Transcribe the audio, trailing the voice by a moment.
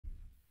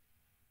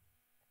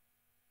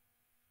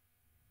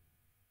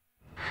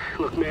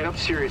Look, man, I'm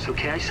serious,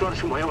 okay? I saw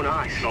this with my own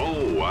eyes.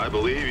 Oh, I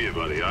believe you,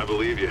 buddy. I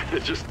believe you.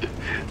 Just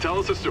tell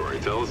us a story.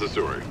 Tell us a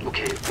story.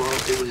 Okay, well,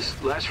 it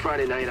was last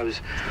Friday night. I was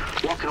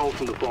walking home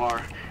from the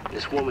bar, and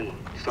this woman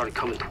started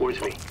coming towards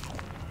me.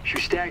 She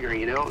was staggering,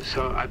 you know,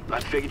 so I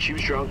figured she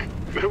was drunk.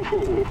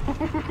 Whoa.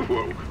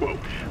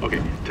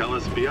 Okay, tell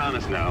us, be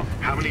honest now,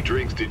 how many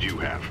drinks did you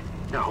have?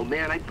 No,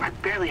 man, I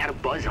barely had a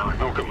buzz on.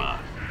 Oh, come on.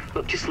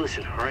 Look, just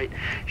listen, all right?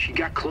 She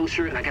got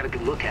closer, and I got a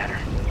good look at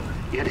her.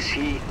 You had to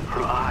see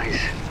her eyes,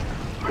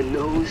 her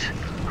nose,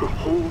 her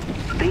whole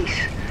face.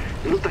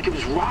 It looked like it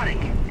was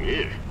rotting.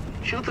 Yeah.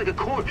 She looked like a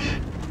corpse.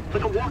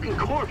 Like a walking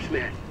corpse,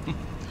 man.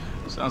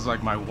 Sounds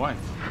like my wife.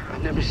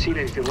 I've never seen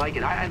anything like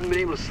it. I haven't been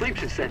able to sleep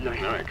since that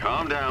night. All right,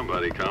 calm down,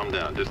 buddy. Calm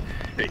down. Just,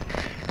 hey,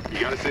 you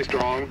gotta stay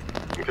strong,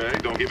 okay?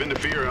 Don't give in to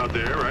fear out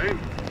there, right?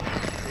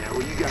 Yeah,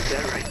 well, you got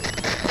that right.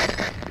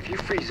 If you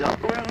freeze up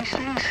around these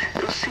things,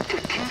 they'll sink their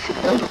teeth in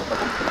you.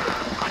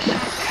 I should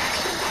attack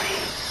somebody.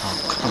 Oh,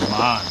 come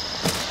on.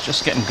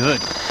 Just getting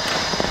good.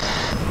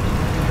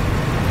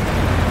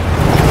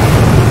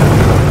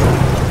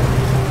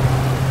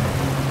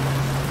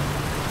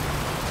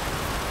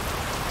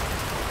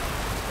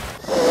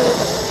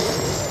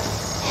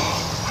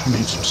 I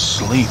need some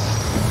sleep.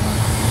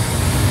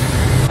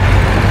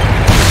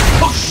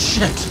 Oh,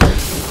 shit!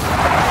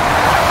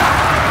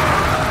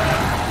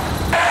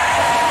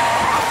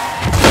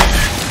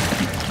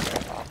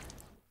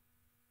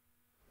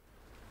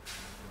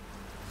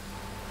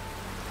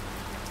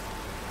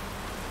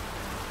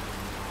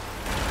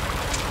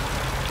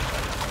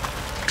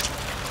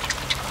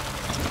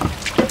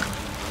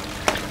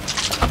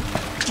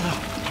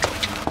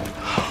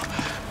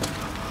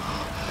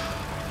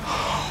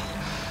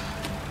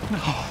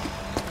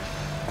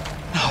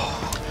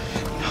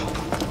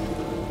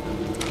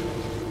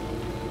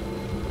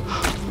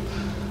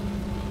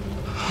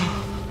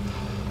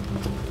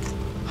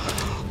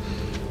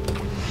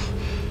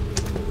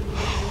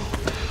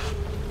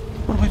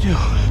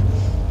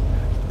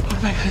 What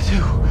am I gonna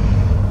do?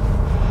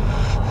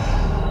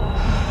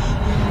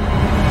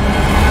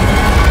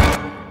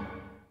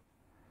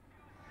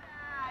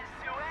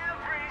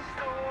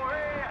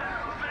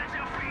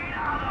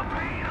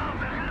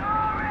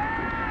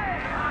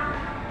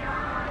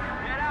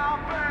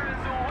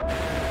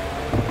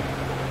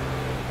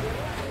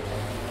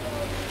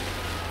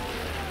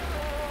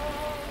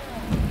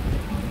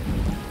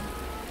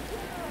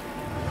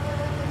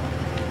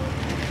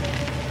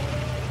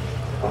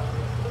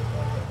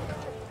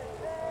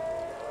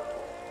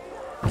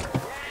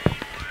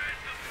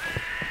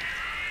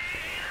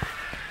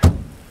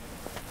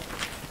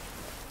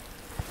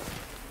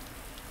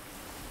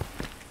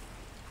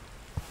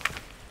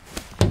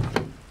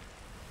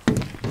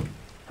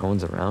 No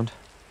one's around.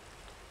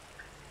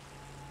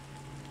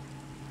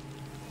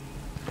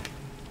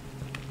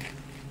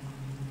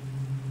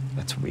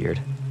 That's weird.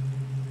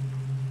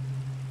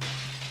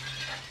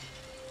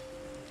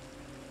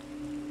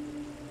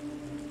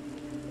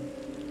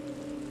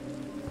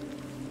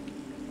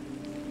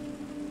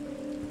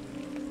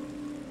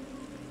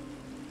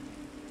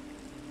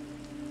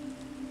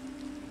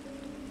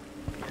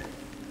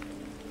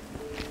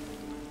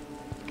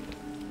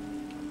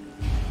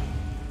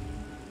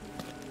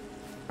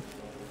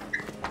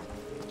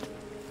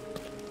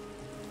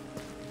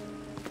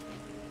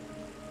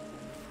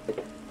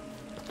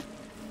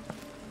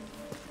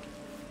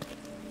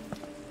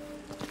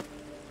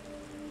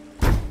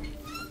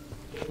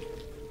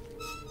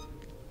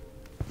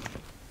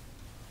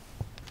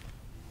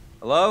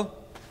 Hello?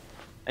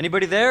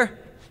 Anybody there?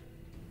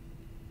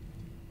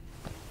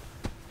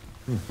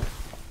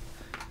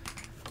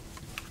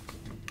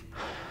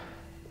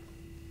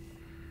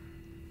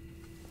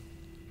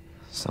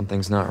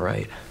 Something's not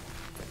right.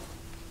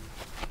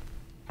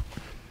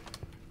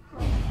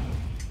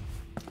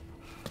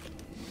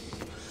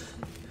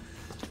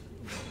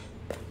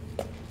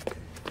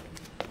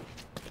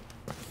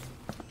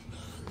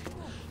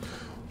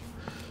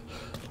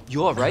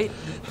 You all right?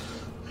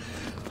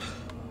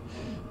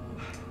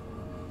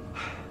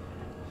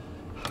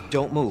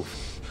 Don't move.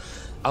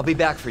 I'll be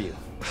back for you.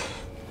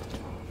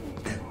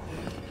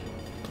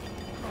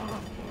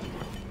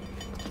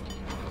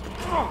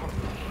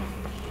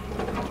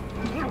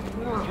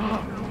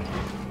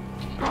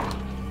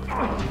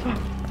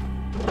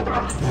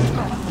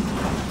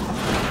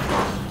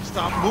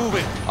 Stop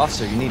moving.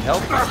 Officer, you need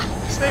help?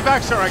 Stay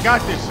back, sir. I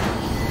got this.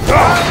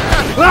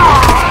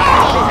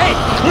 Hey!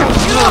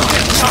 Get off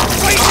it!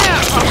 Right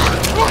now!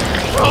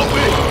 Help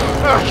me!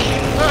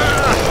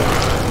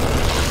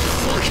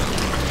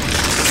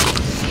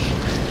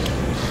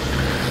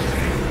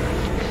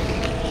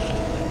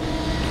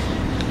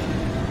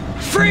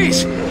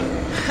 Freeze!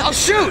 I'll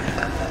shoot!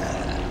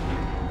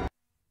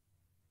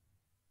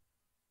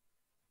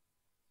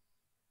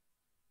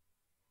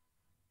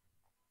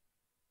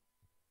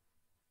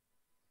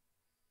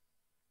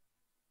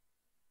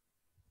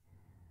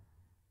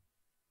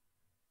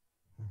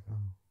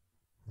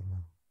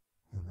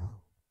 Hello.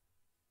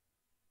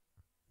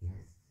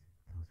 Yes,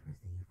 those were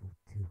the evil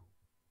too.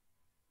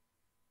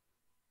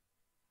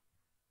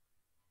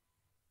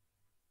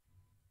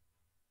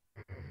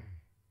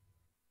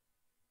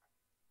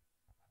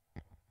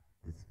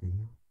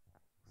 video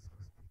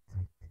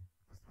was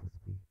supposed to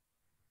be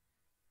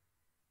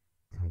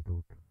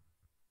titled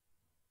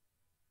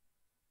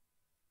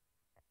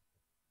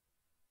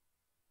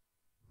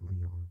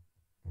Leon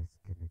S.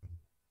 Kennedy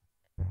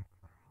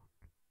Background.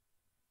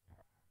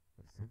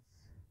 But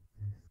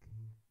since this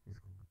game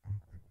is going to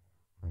act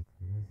like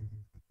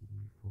Resident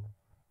Evil 4,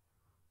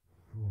 might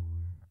as well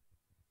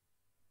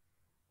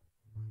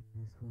not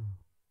to play it.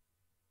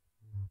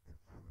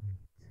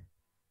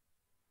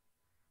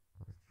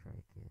 Let's try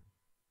again.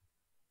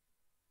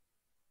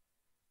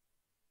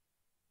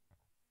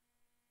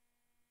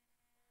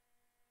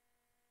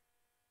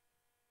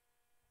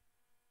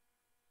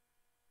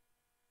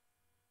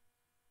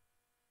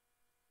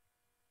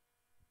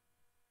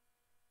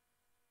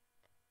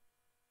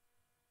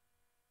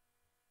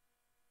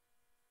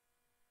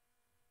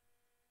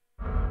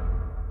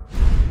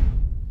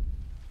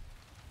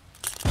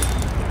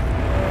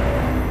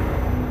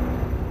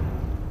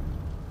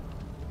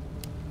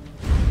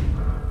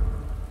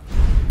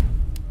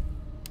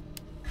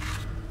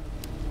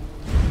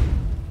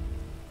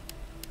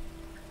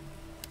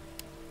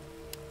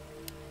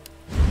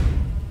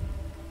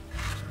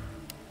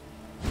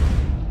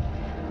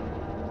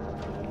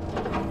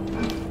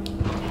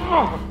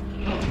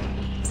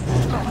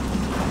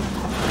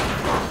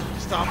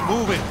 Stop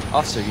moving.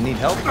 Officer, you need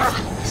help?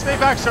 Stay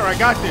back, sir. I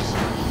got this.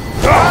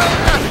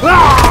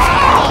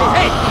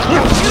 Hey!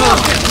 Get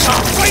off it!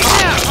 Right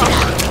now!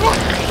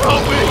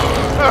 Help me!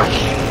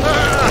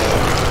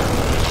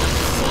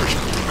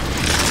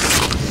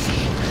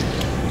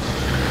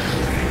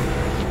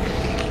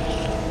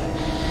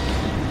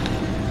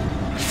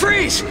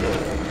 Freeze!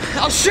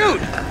 I'll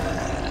shoot!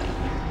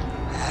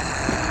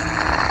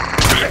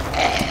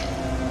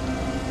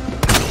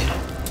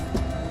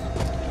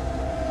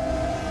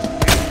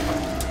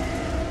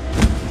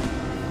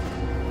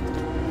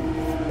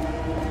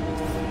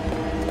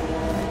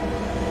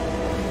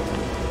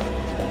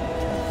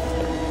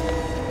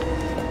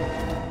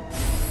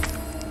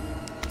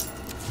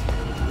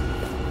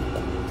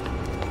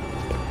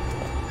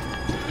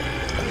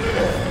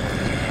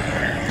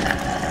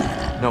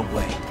 No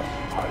way.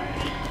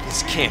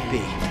 This can't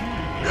be.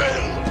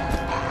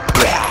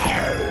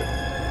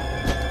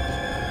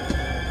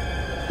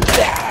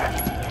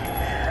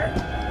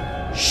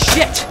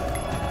 Shit!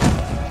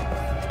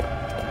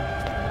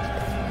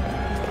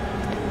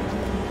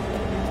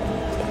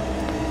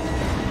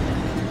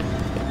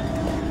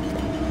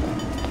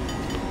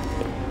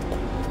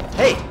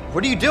 Hey,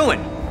 what are you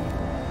doing?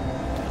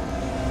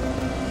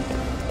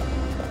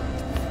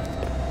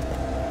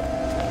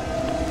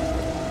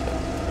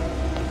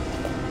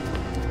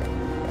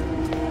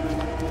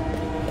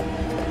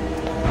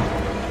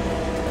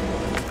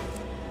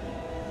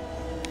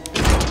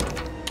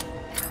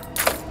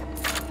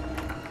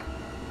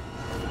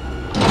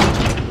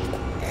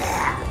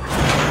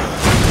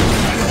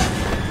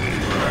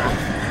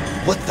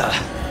 What the?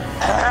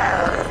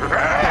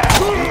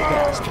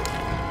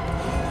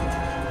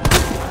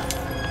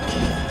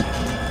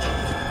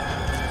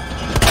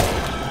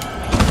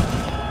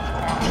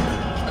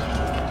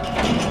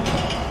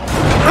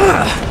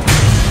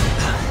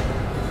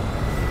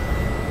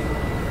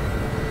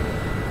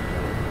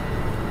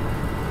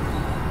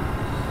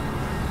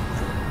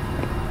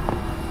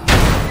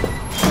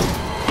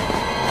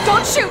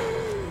 Don't shoot!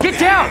 Get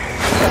down!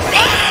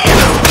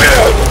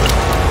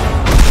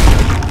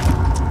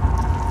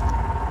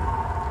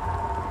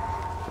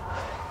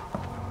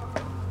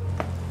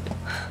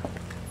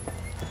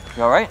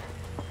 You alright?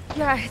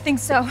 Yeah, I think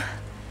so.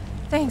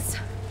 Thanks.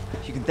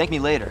 You can thank me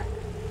later,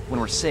 when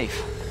we're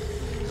safe.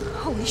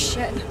 Holy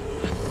shit.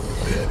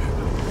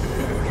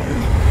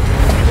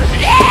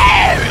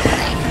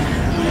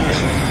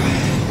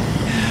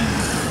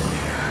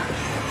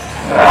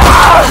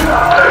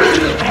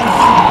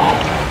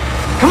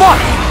 Come on!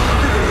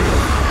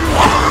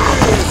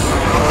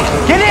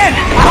 Get in!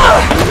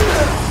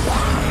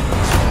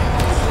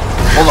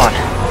 Hold on.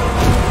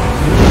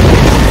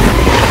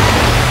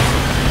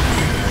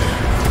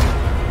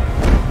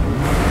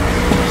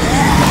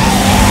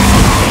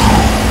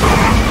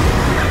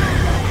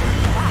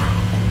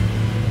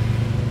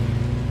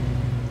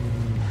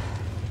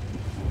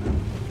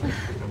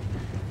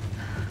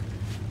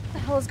 What the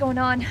hell is going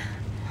on?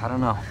 I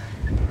don't know.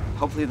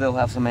 Hopefully they'll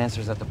have some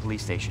answers at the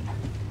police station.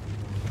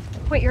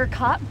 Wait, you're a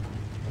cop?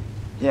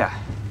 Yeah,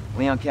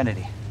 Leon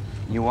Kennedy.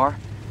 You are?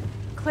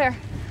 Claire.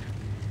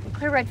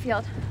 Claire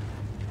Redfield.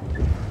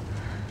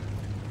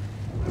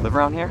 Live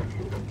around here?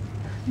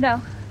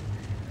 No.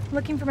 I'm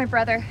looking for my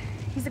brother.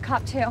 He's a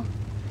cop too.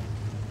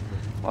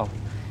 Well,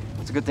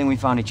 it's a good thing we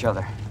found each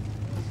other.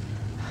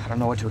 I don't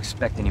know what to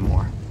expect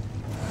anymore.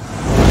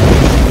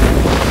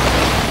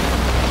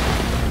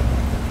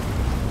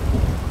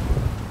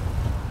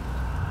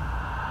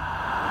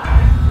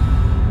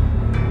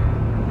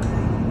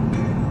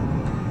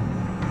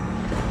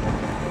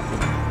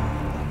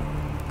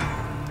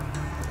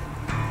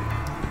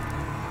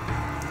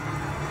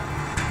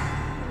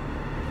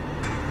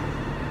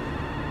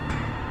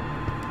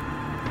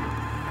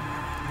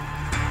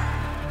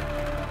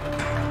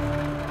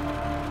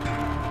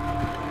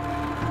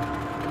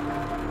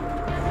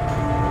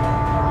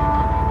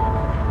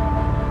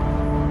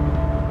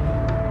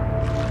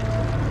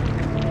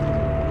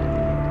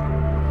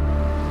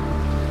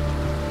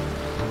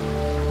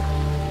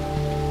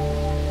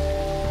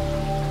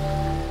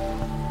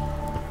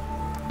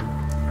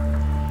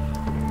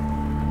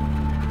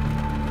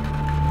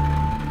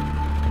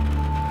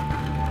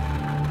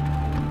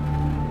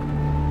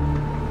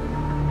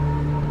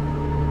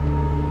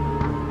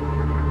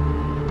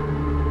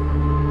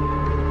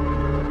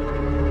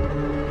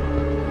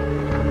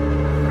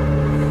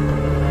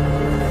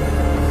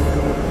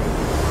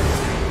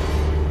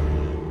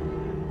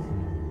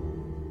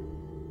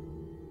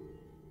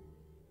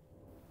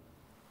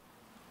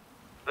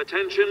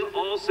 Attention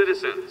all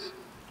citizens.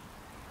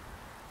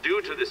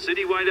 Due to the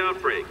citywide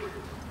outbreak,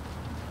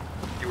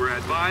 you are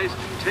advised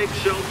to take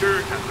shelter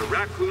at the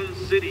Racoon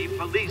City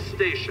police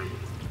station.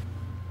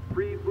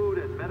 Free food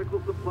and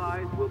medical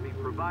supplies will be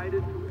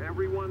provided to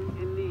everyone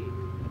in need.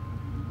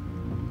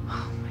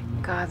 Oh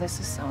my god, this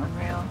is so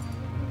unreal.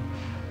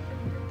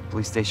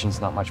 Police station's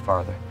not much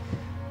farther.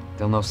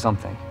 They'll know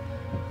something.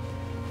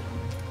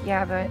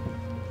 Yeah, but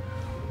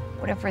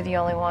what if we're the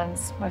only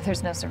ones? What if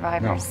there's no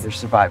survivors? No, there's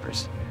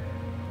survivors.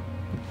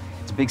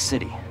 It's a big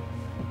city.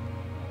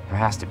 There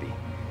has to be.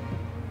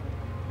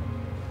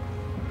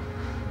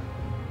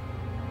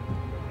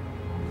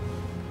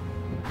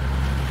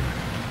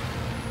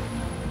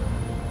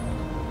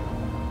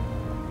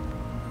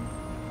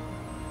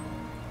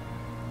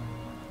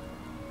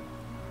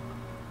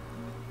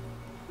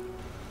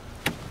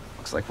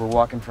 Looks like we're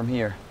walking from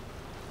here.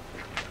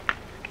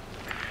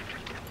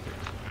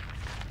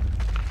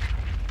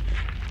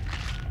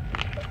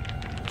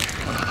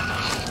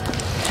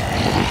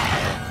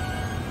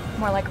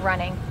 More like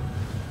running.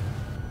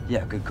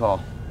 Yeah, good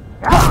call.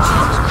 Leon,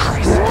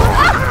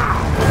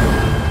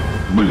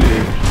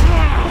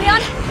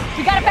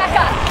 you gotta back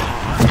up!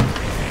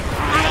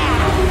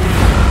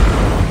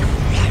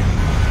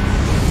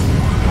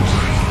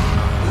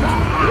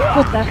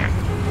 What the?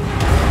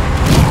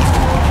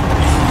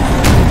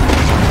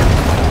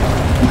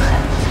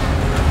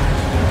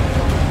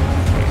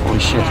 Holy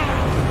shit.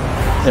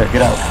 There,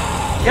 get out.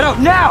 Get out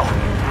now!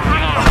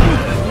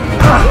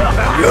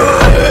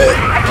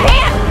 I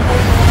can't!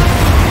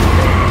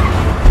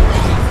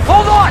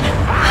 Hold on!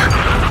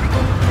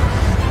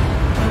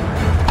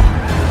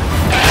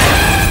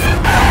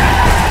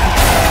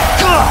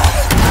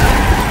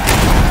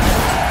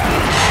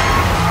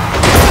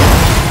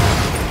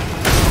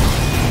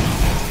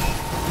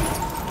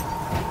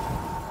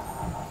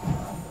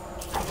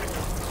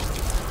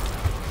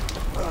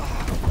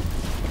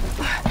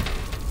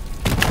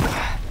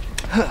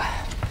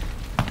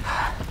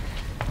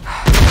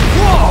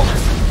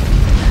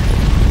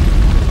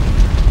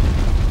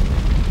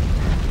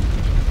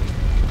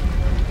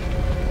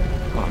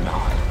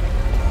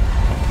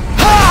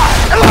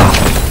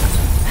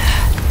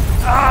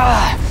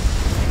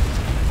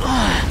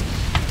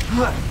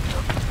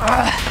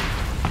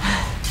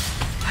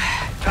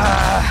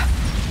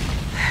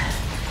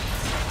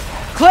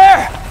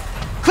 Claire!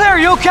 Claire, are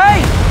you okay?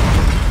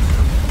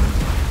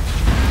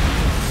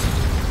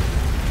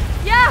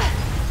 Yeah!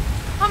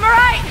 I'm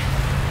alright!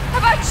 How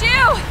about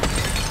you?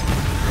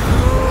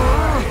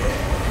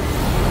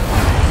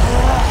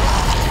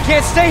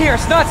 Can't stay here,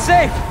 it's not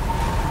safe!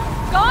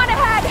 Go on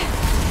ahead!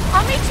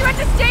 I'll meet you at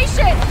the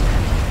station!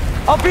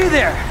 I'll be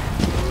there!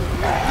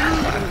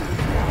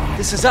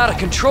 This is out of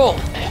control.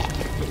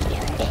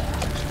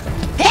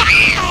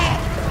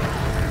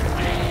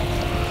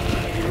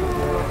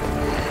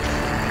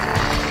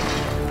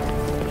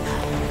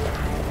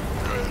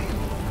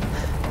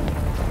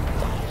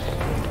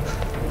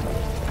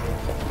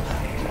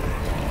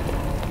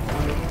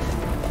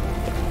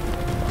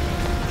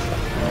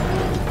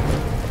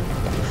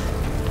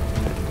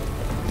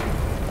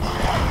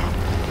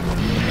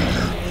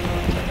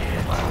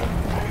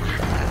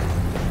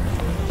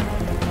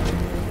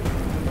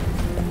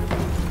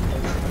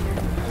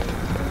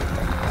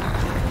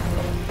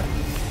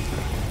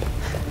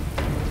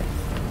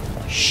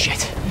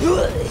 Shit.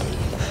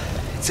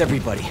 It's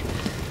everybody.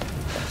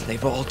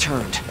 They've all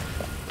turned.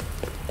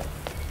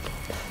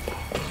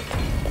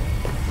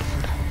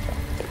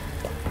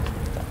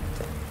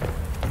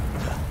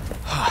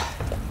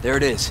 There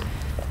it is.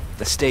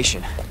 The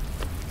station.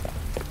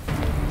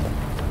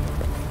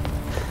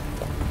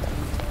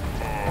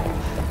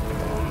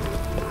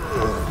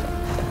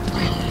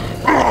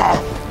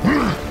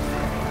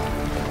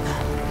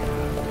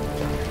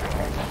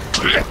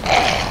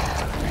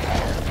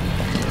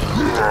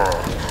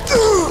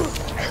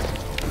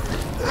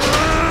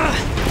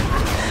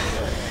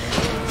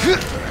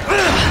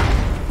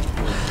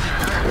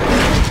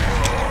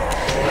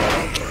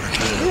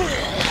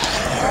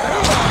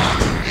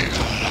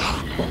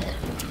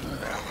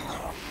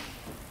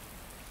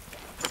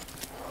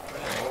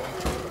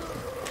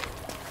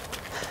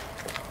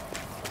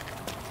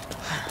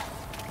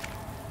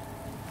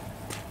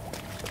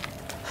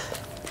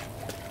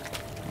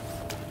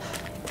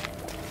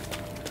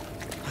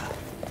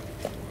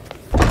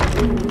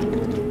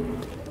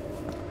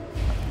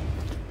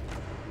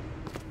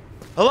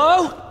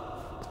 Hello?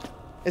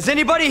 Is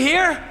anybody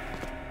here?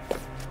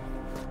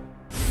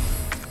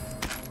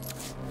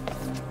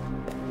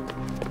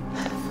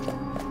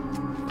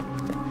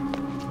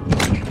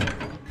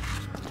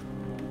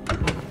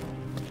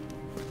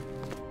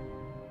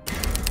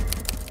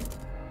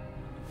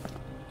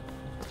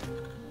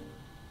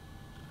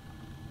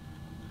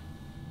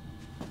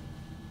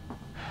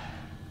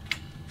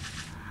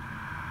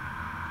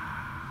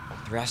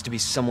 There has to be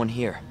someone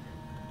here.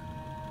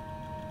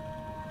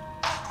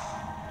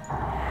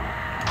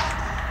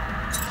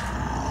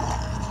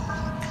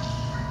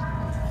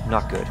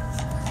 Not good.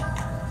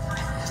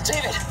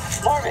 David!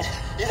 Marvin!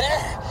 You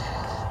there?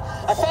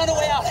 I found a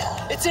way out.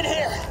 It's in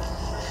here.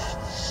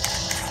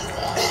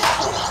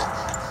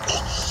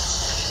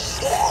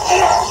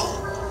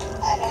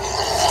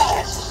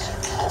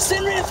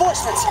 Send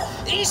reinforcements.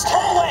 East,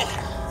 turn away.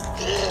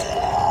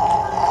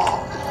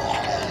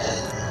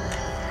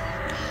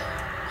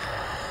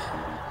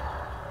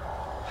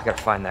 I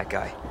gotta find that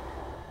guy.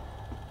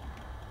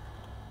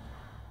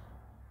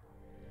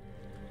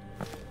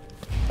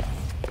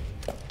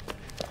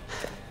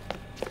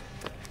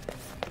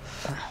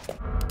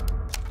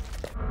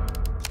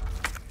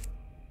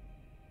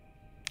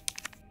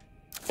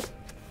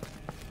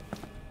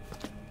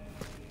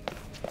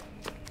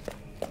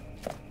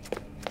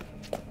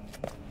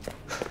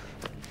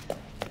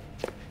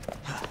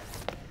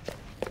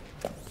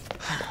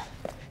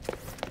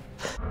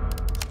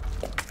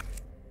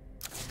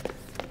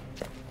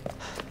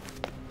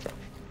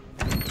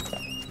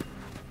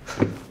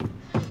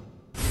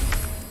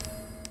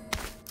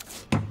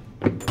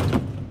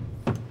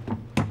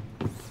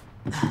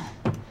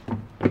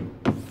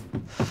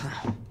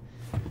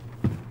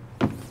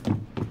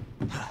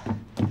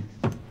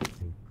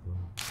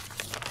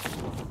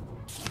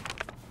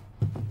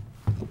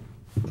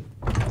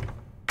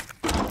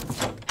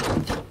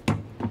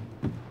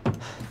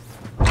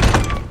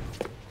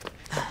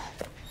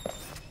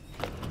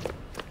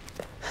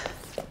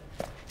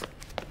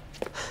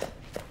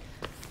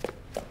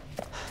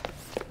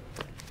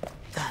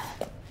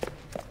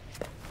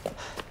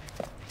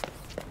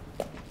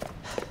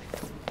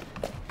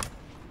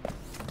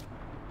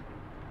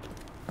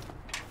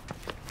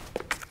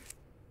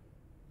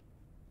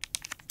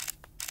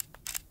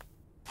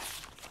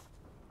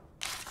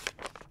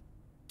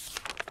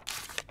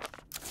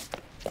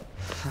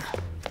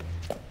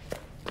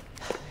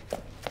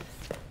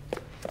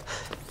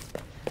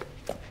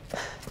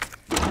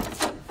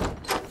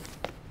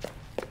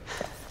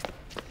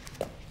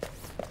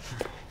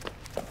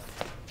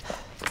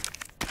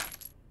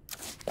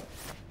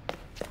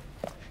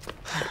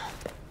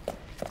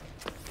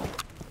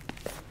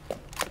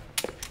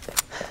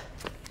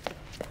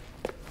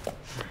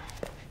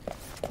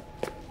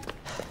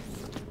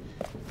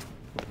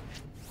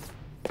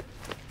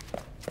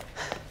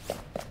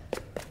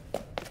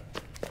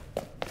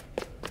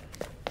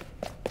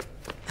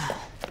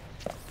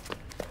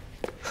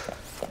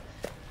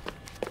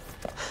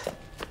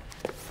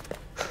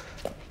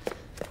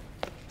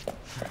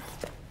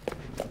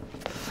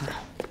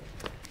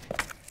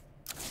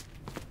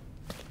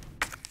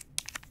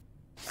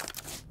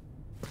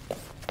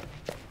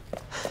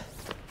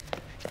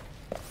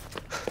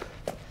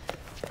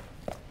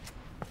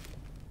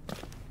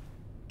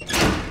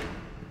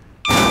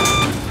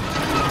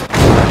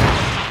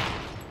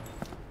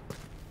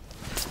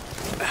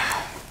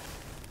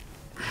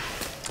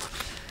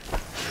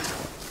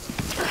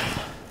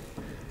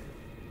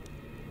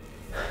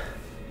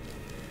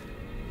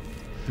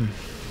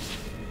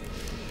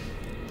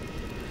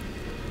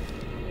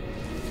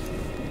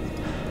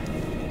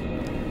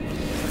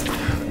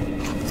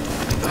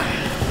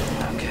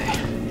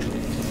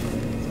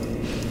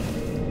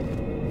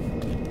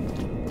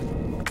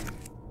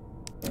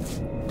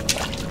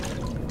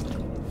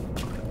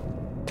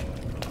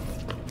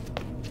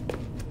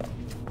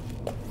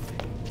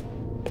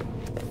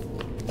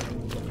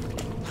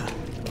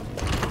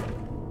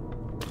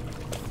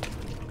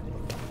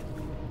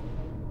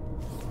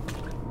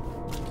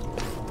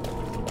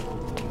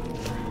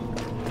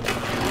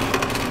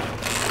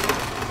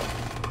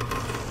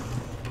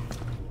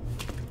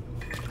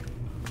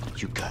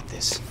 You got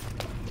this.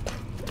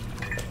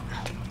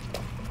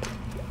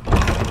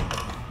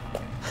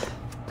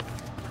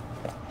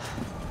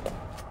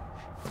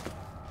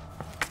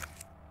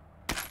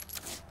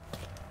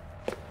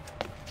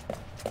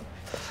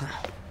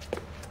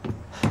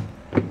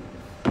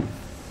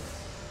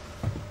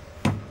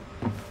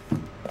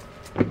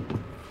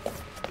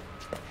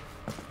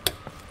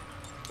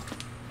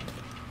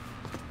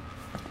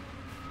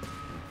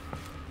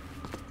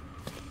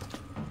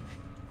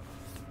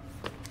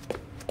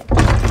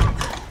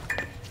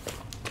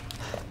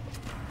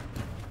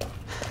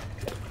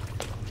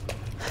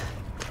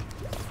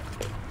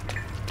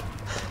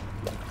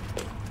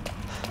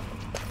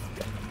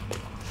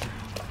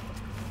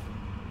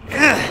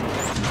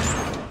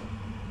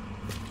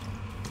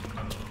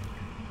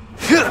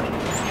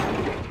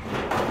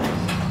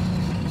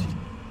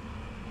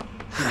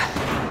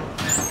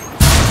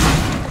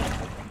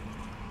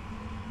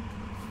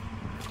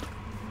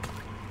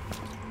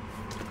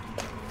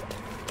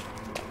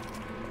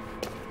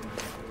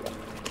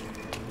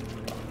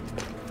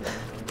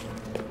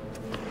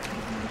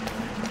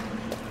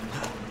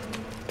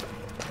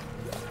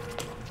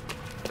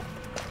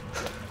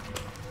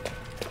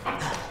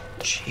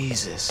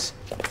 Jesus.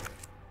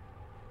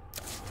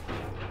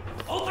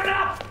 Open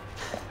up!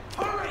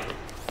 Hurry!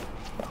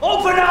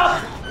 Open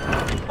up!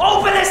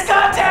 Open this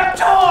goddamn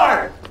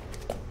door!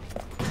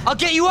 I'll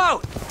get you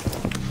out!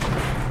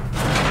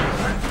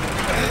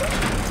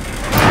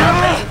 Help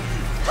me!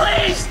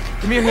 Please!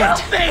 Give me your hand.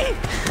 Help me!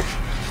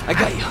 I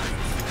got you.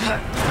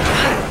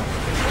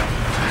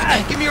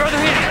 Give me your other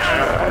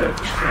hand!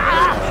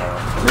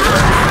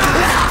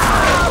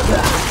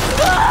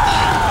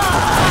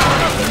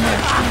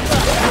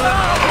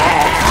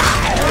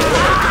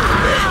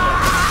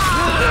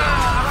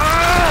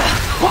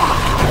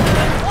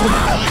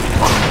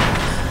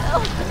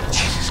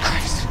 Jesus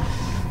Christ.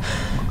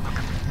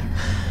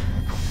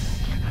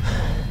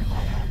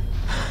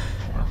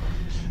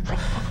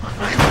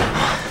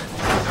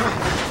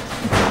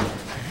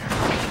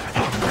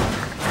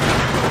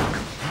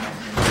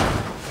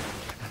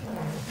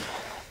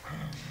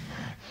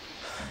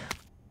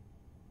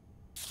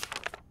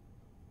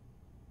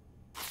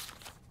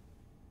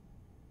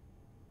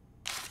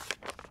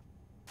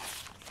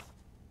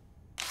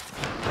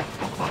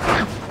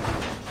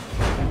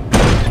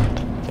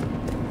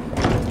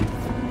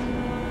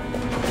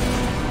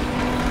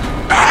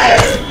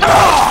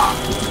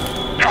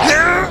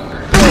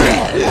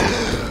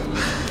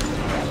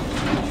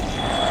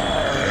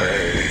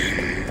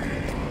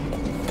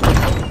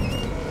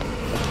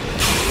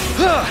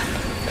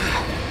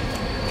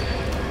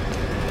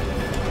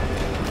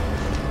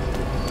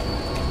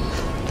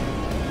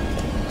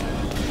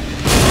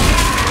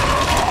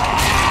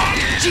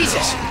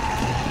 Jesus!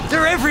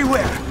 They're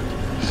everywhere!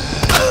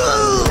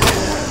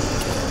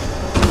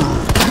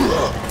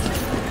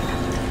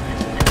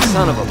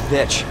 Son of a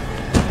bitch.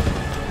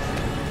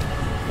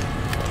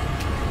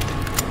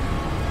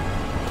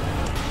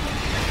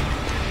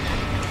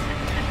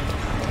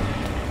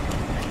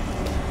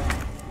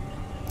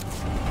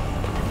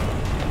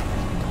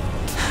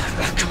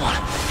 Come on.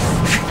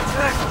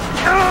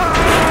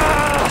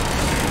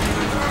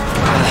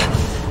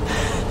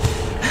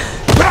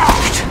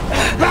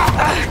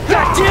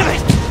 God damn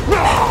it!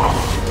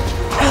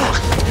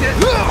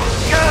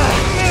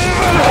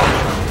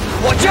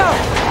 Watch out!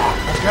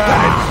 I got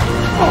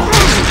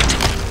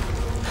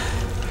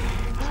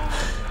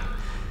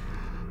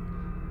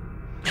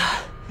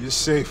it. You're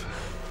safe.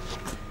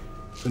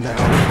 For now.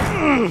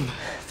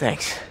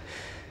 Thanks.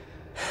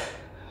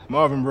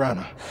 Marvin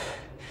Browner.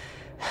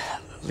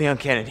 Leon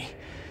Kennedy.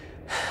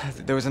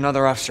 There was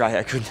another off strike.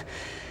 I couldn't...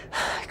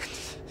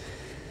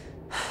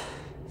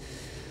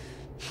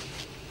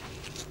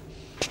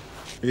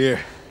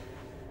 Here.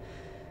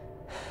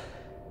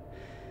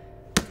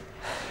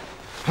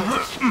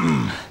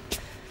 I'm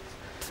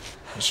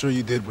sure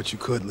you did what you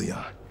could,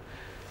 Leon.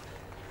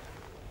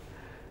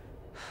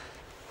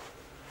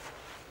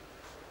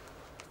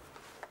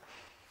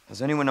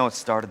 Does anyone know what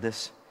started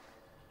this?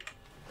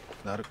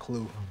 Not a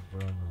clue.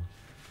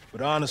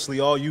 But honestly,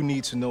 all you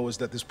need to know is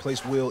that this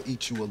place will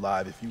eat you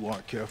alive if you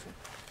aren't careful.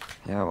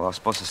 Yeah, well, I was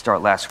supposed to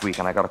start last week,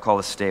 and I got a call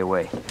to stay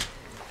away.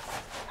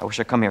 I wish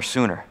I'd come here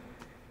sooner.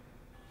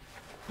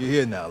 You're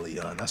here now,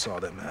 Leon. That's all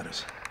that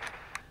matters.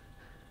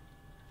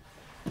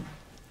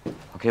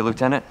 Okay,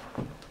 Lieutenant?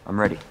 I'm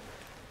ready.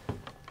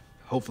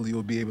 Hopefully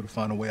you'll be able to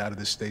find a way out of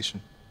this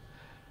station.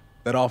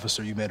 That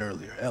officer you met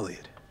earlier,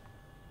 Elliot.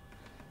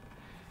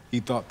 He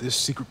thought this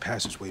secret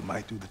passageway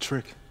might do the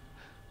trick.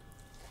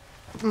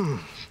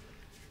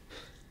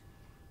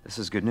 This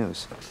is good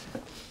news.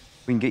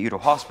 We can get you to a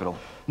hospital.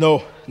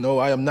 No,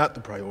 I am not the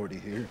priority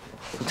here.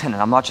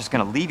 Lieutenant, I'm not just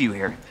gonna leave you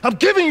here. I'm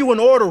giving you an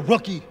order,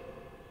 rookie!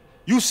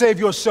 You save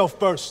yourself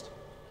first.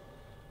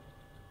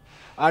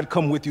 I'd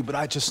come with you, but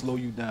I'd just slow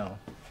you down.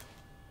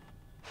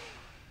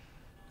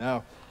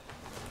 Now,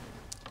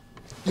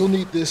 you'll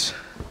need this.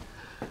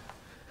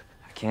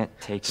 I can't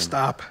take him.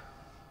 Stop.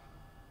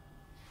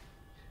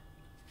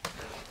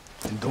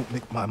 And don't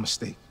make my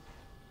mistake.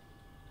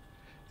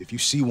 If you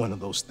see one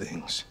of those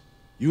things,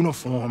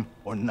 uniform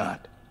or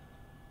not,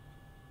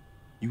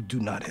 you do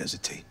not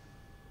hesitate.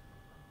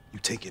 You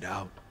take it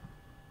out,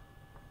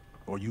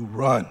 or you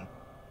run.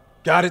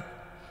 Got it?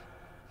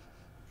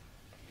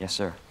 Yes,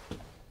 sir.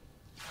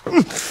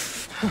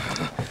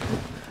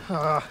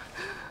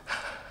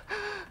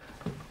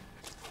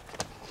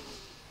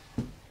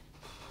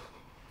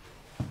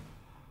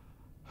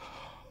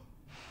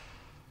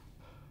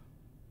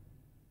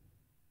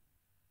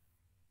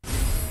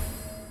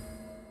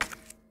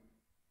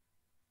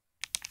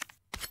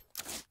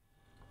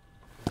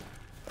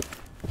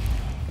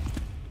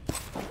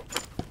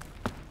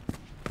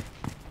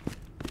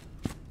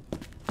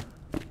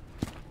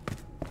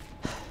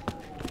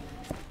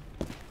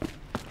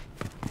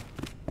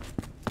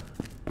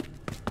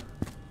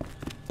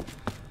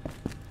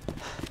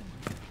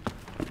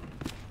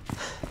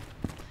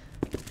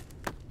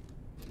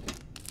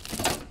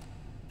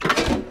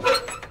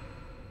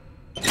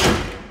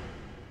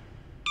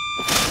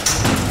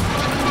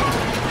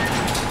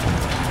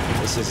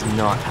 This is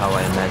not how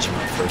I imagined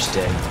my first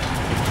day.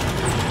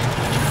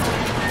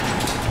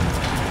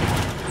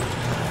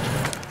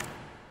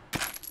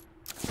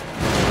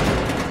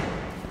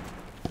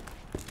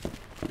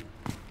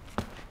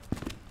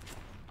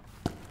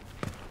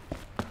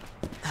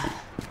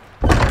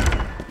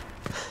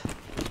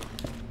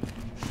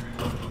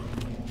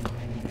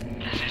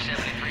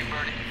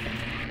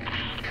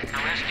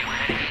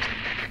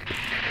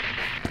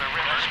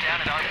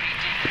 Down at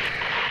R.P.D.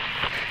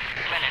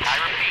 Minute, I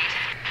repeat.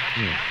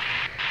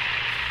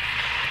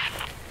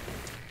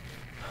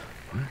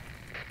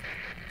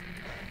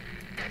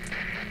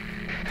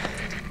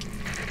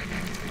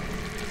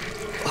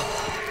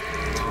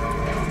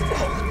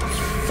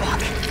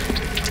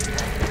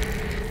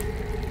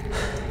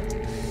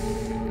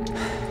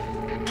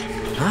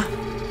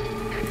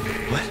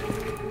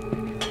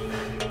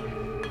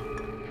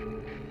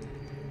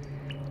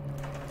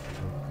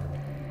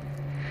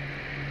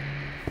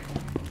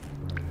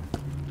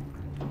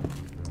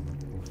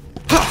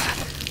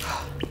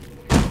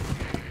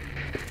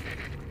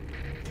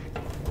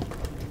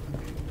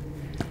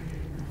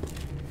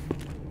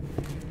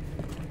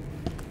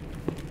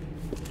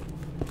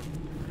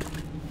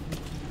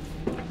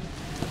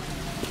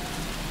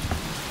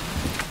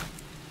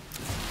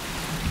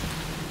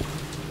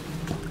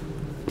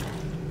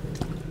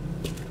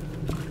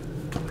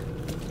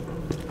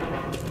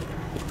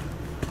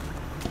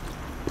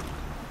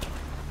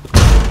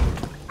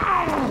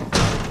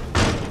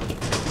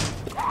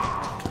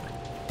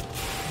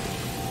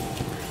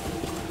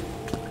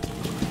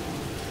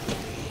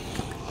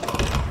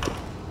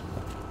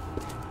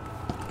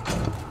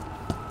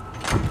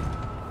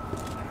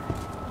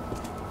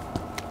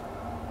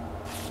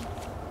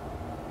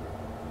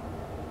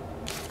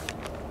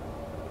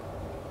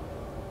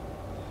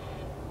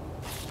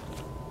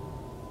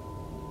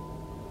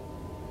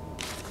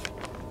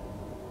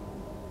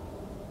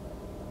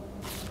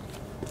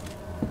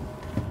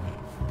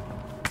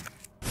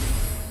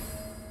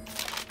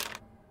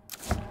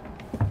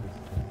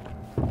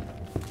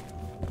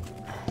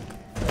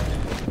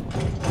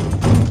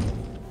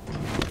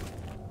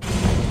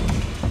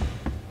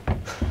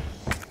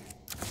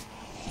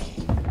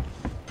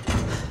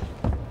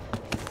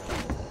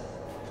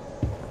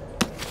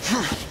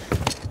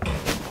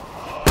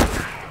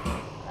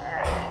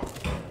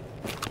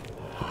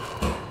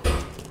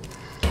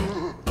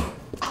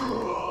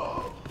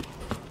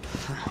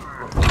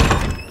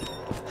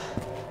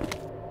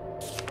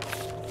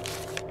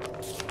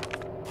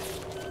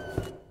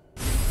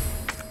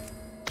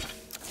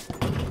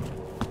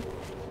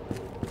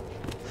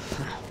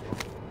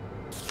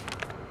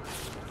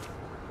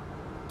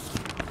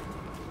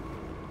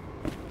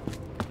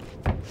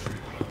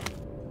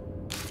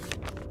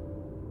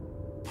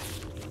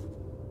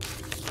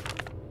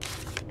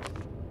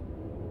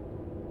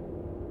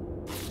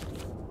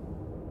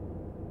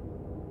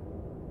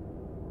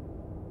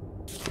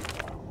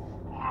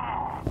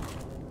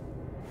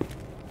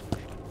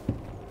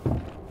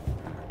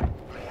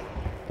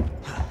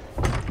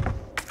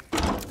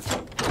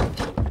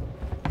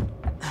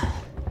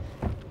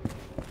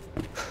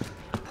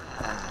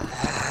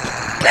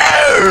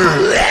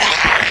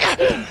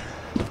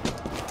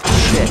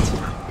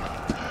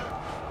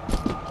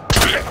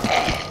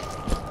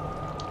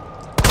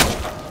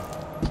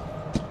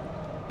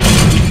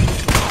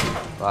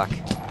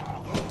 Fuck.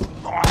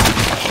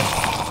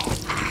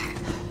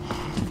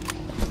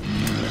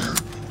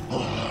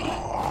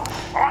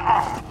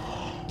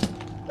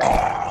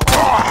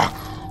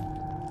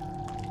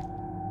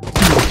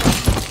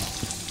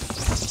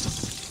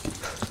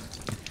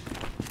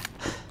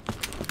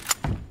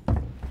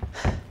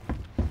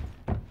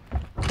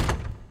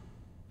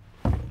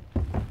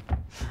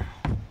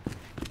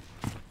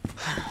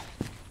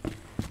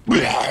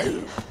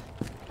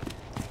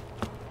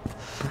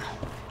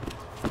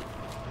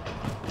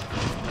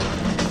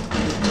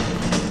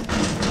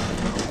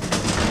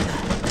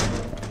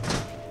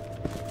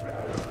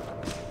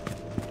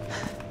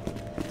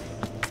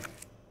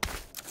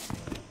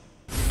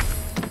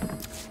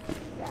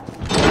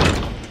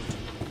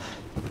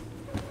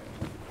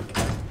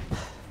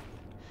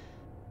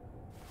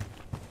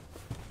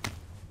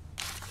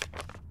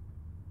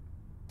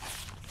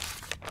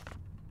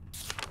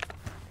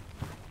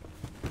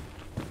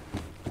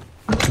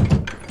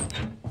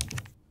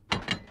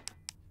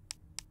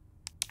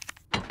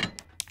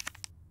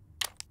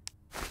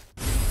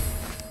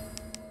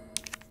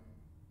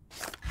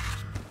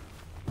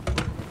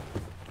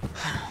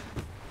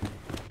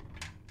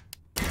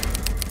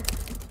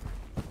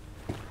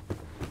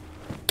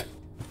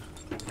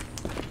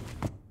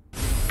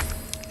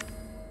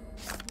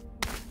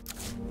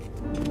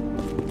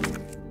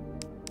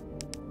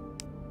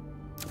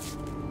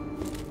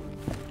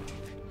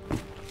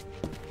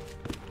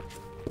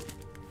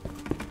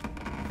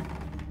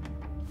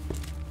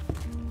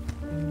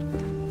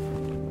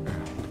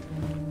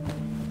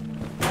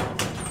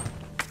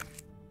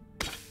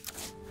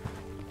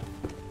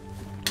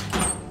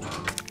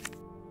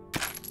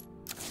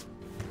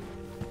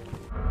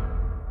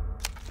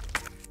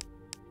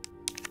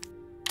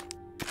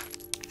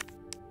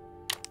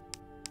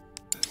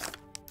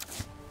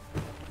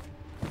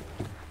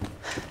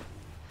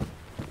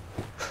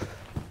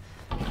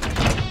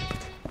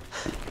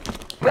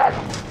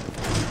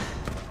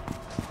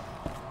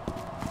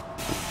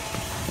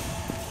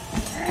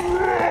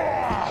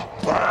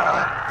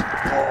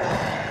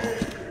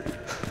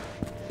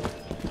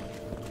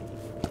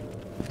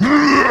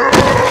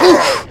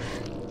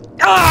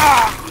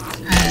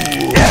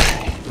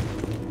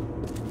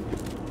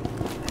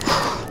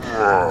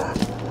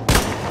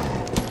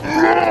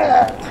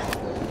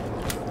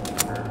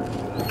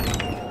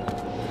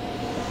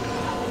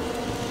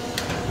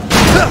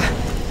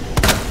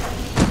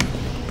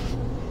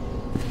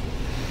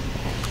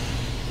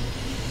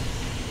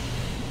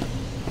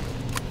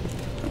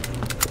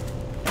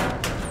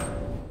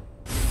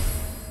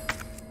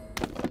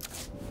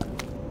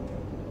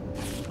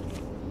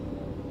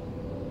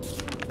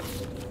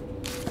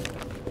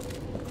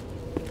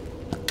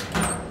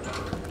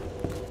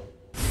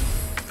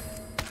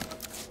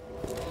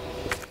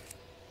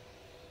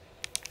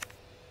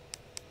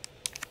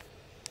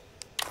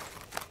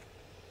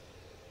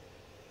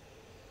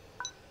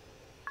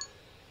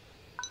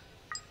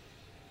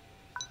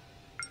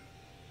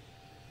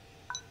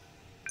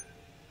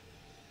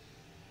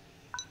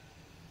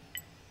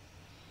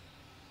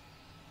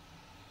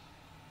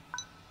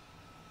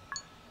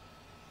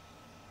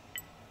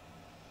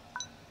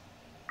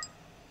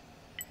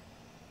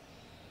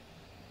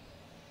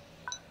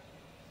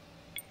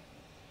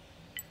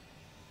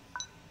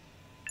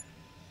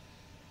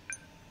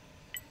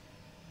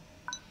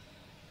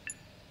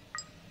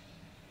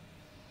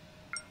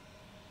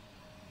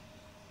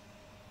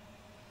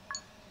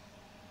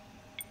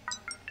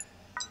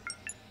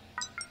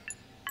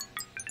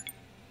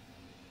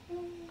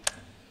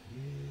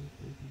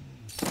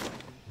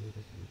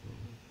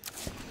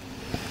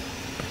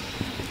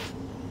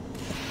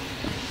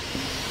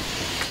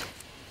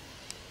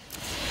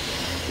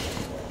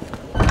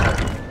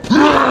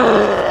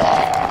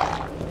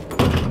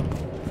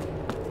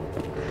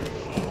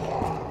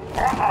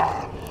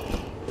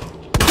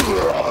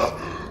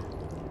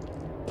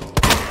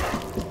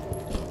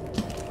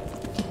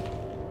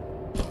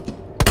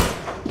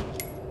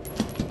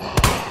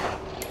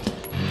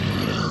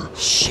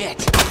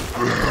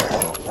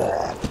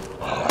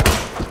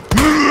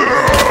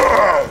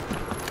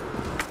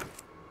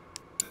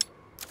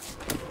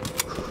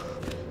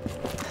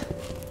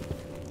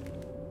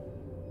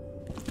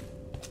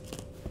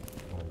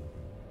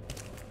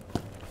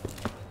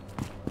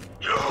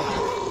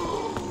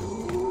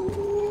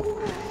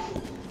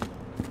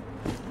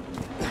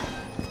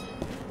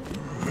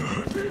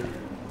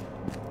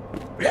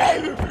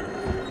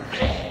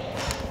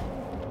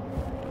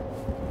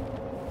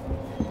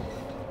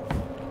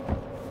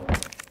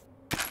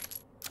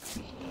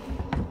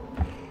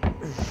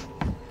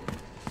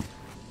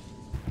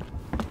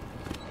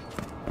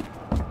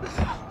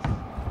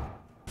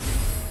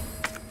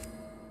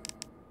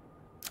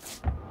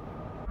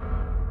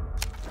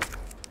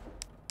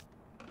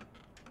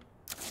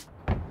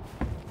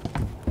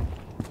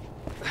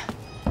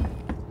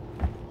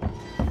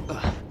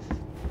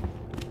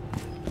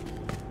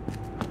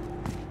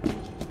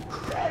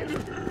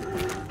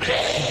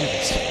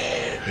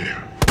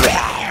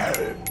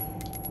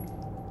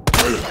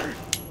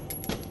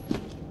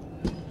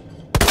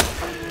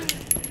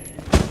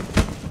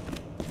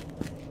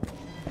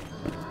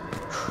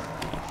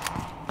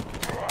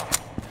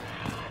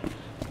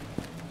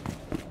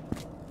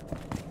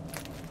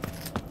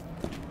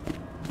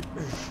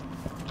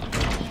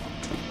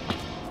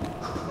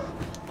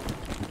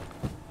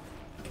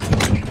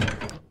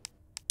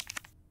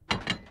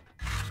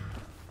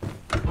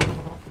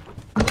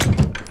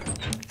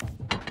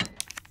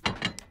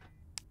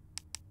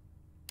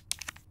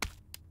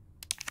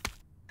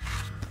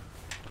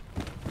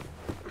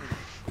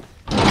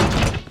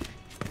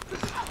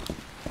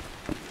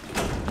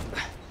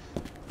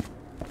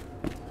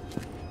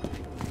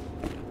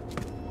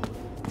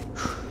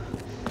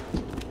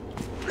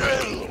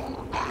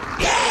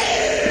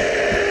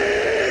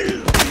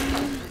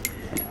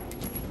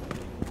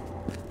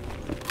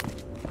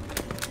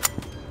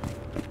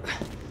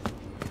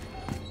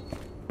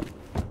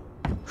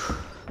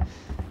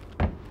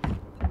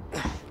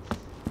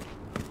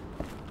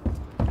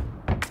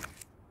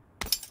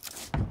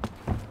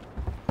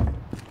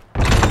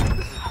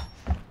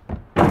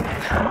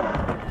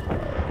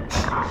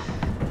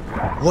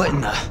 What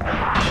in the...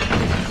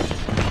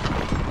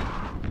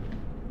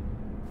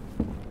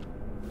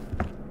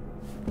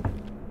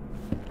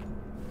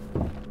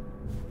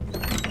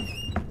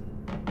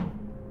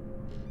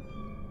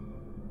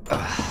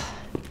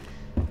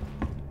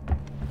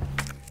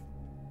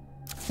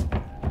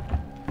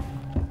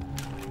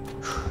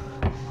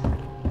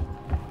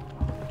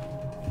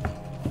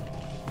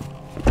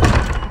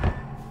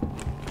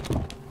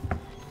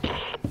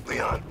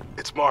 Leon,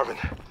 it's Marvin.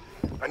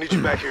 I need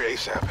you back here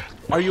ASAP.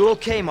 Are you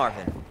okay,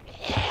 Marvin?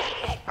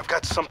 I've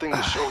got something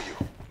to show you.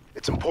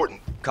 It's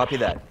important. Copy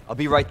that. I'll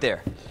be right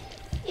there.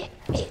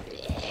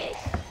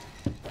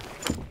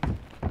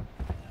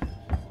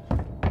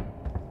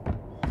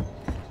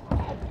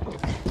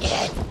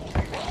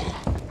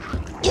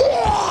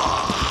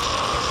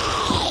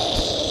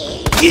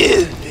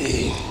 Give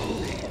me.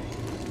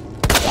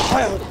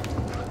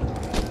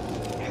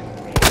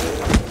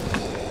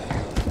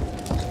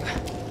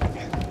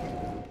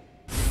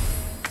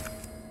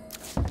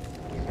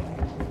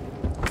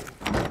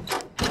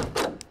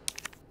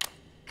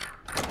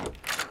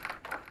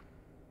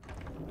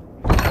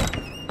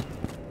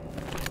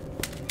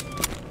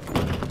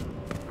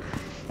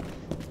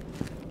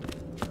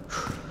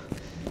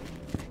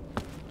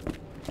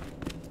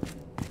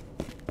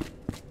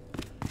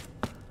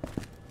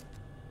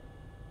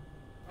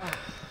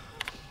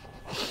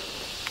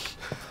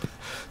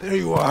 There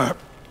you are.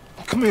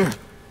 Come here.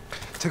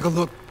 Take a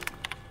look.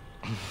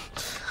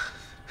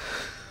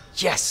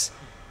 Yes!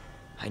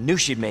 I knew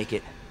she'd make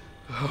it.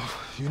 Oh,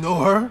 you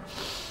know her?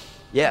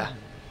 Yeah.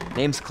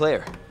 Name's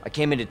Claire. I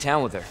came into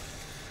town with her.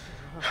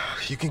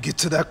 You can get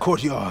to that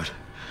courtyard.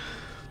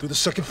 Through the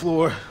second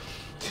floor.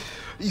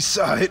 East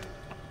side.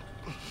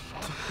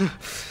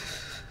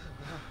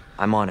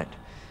 I'm on it.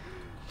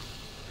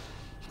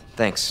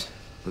 Thanks,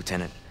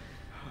 Lieutenant.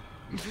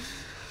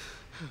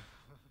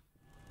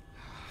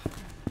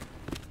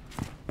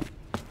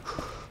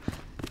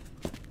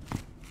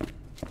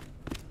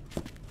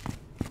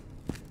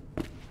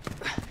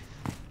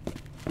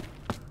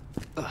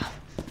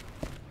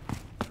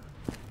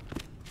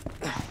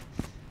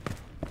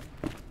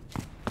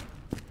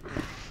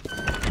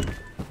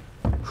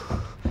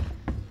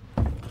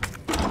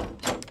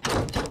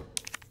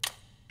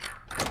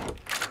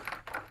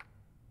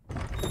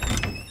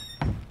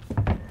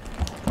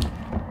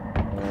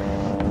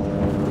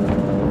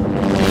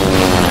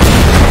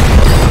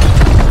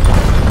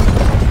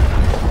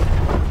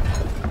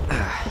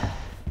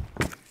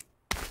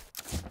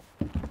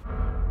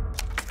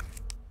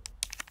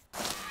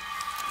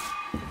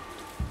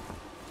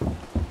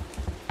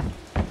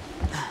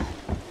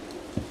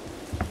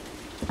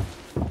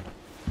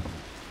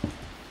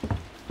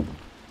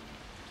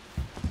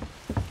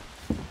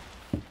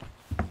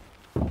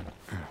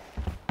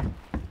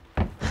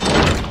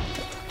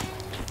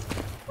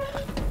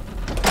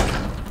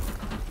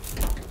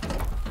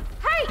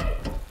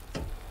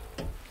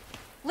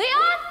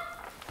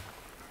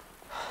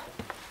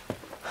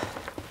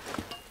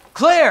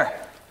 Claire!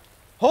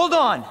 Hold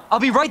on! I'll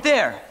be right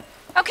there!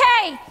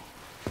 Okay!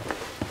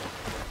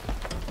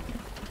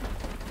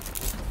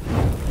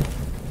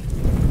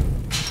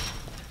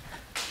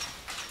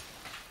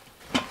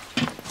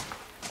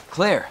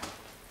 Claire!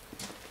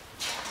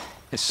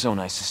 It's so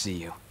nice to see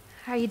you.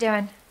 How are you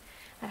doing?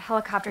 That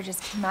helicopter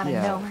just came out of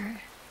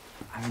nowhere.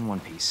 I'm in one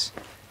piece.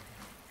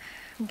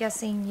 I'm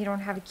guessing you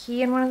don't have a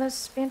key in one of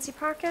those fancy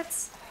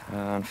pockets?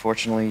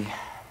 Unfortunately,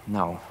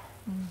 no.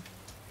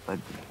 But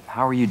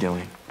how are you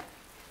doing?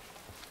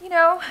 You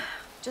know,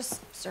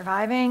 just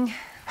surviving.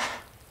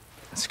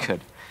 That's good.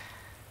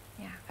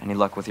 Yeah. Any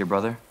luck with your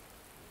brother?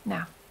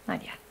 No,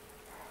 not yet.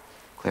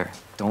 Claire,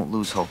 don't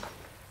lose hope.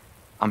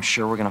 I'm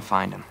sure we're gonna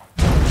find him.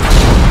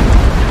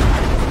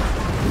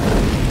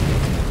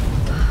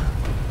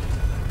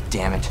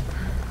 Damn it.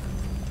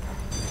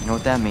 You know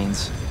what that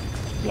means?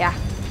 Yeah.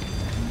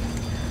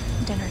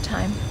 Dinner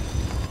time.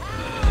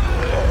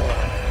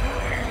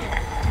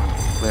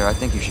 Claire, I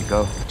think you should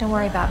go. Don't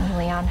worry about me,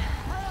 Leon.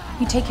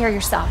 You take care of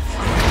yourself.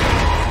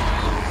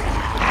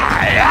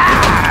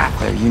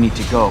 Claire, you need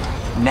to go.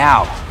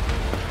 Now!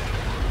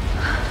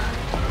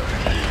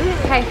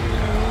 Okay,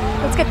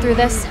 let's get through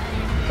this.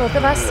 Both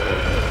of us.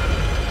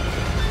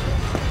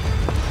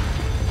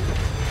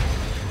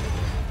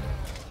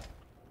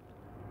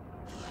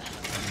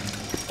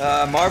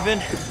 Marvin,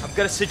 I've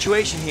got a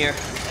situation here.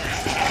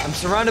 I'm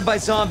surrounded by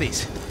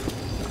zombies.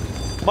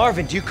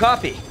 Marvin, do you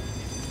copy?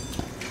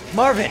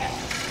 Marvin!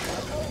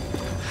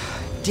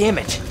 Damn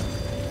it.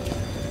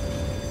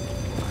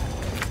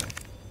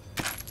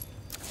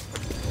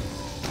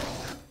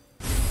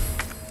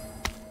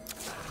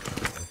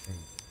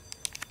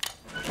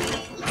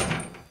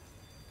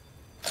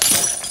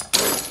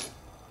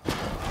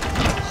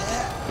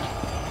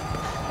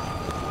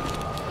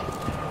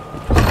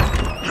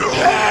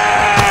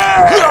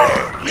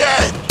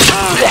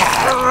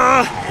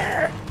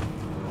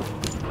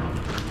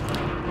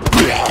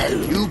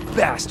 You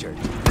bastard.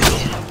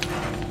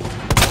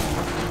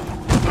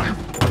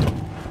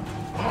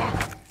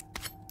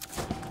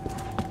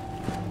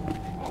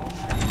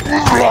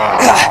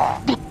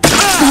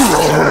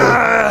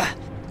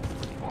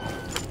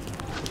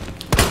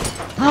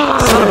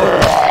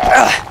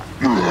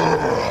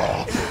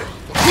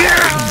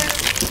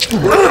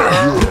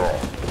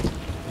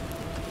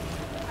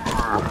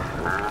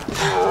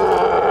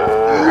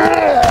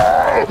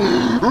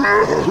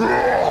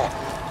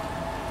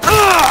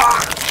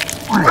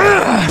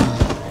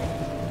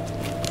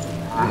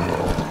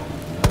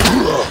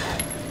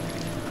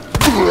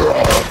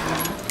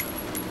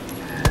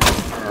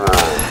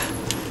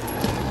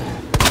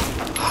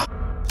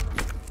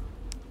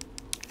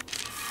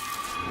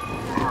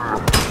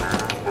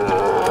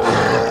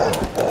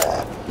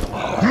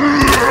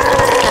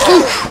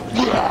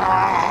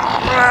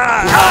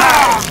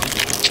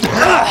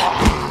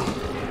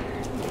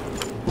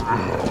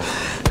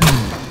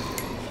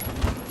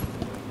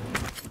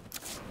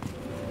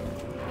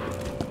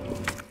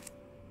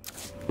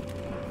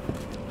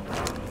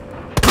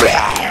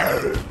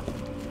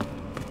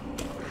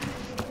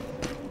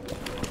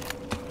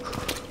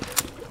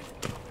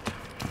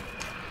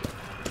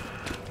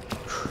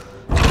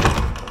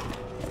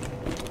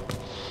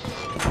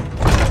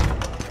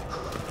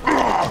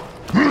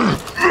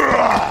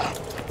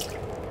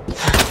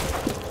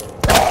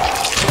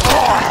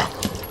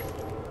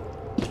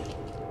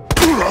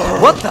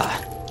 What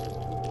the?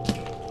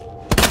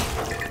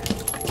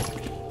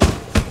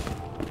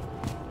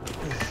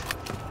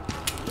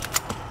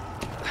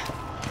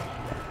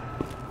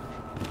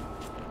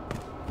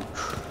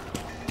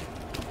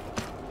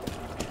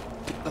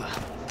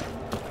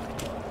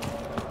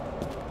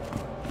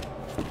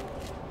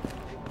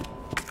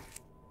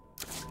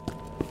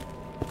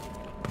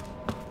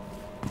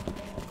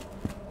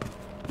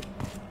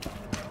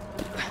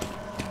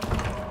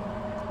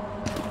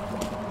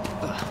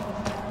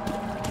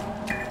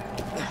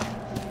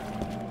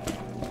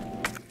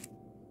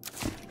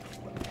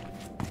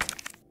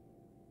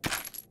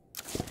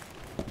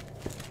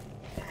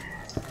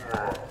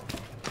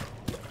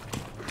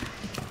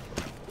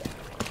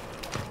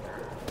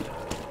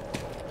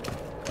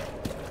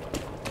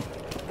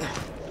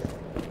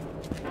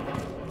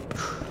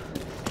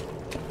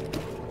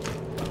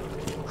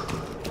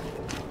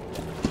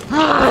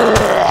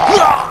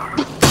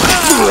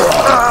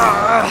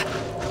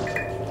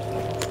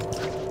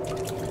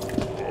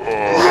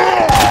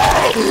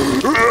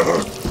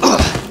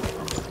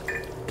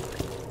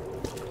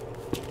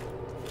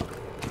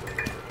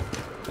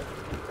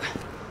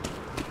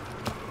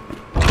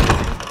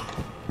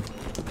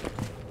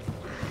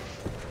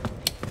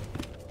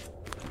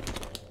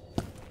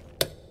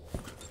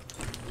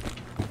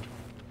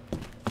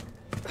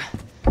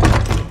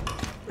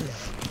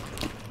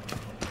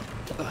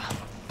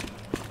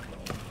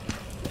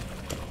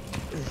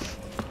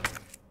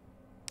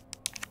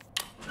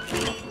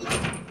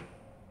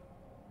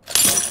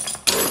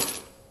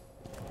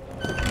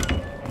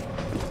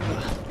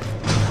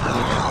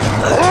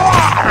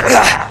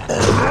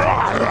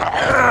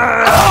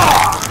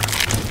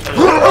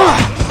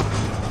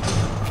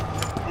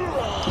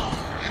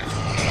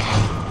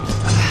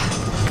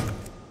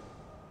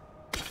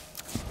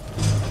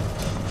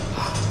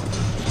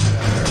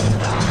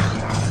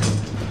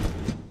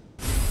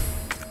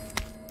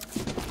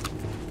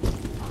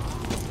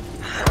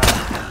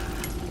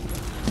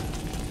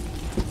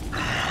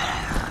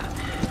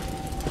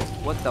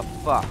 What the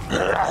fuck?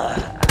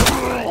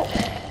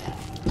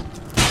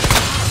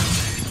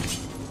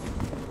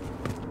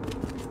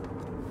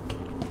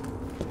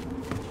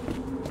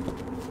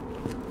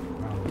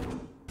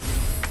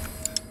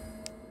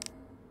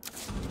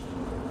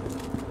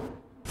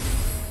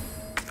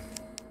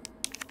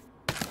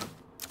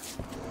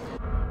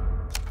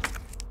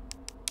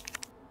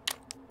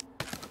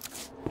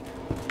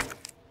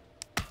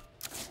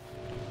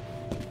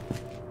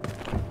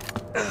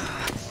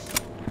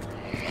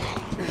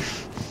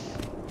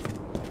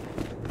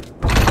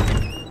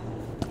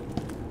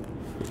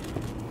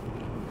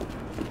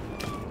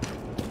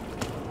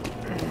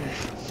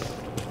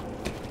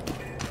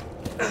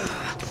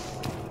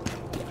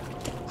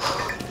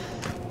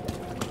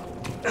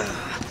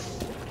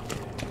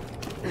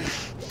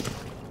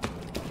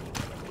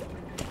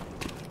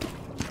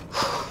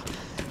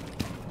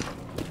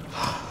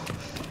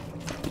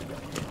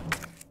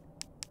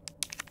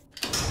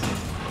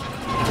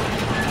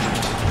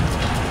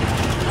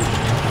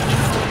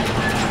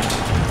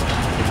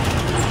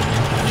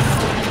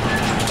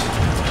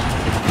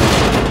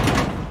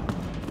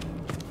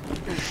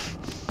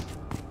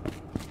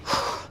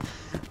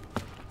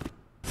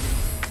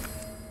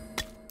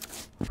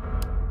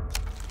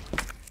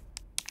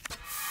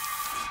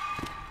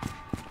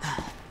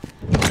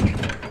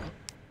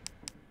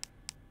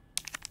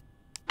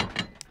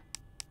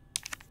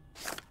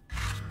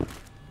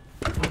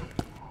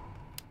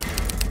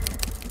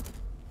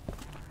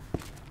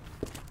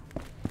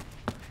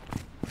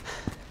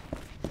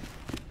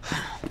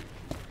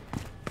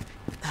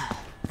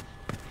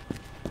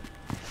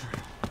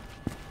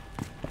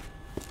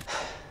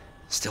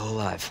 Still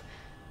alive.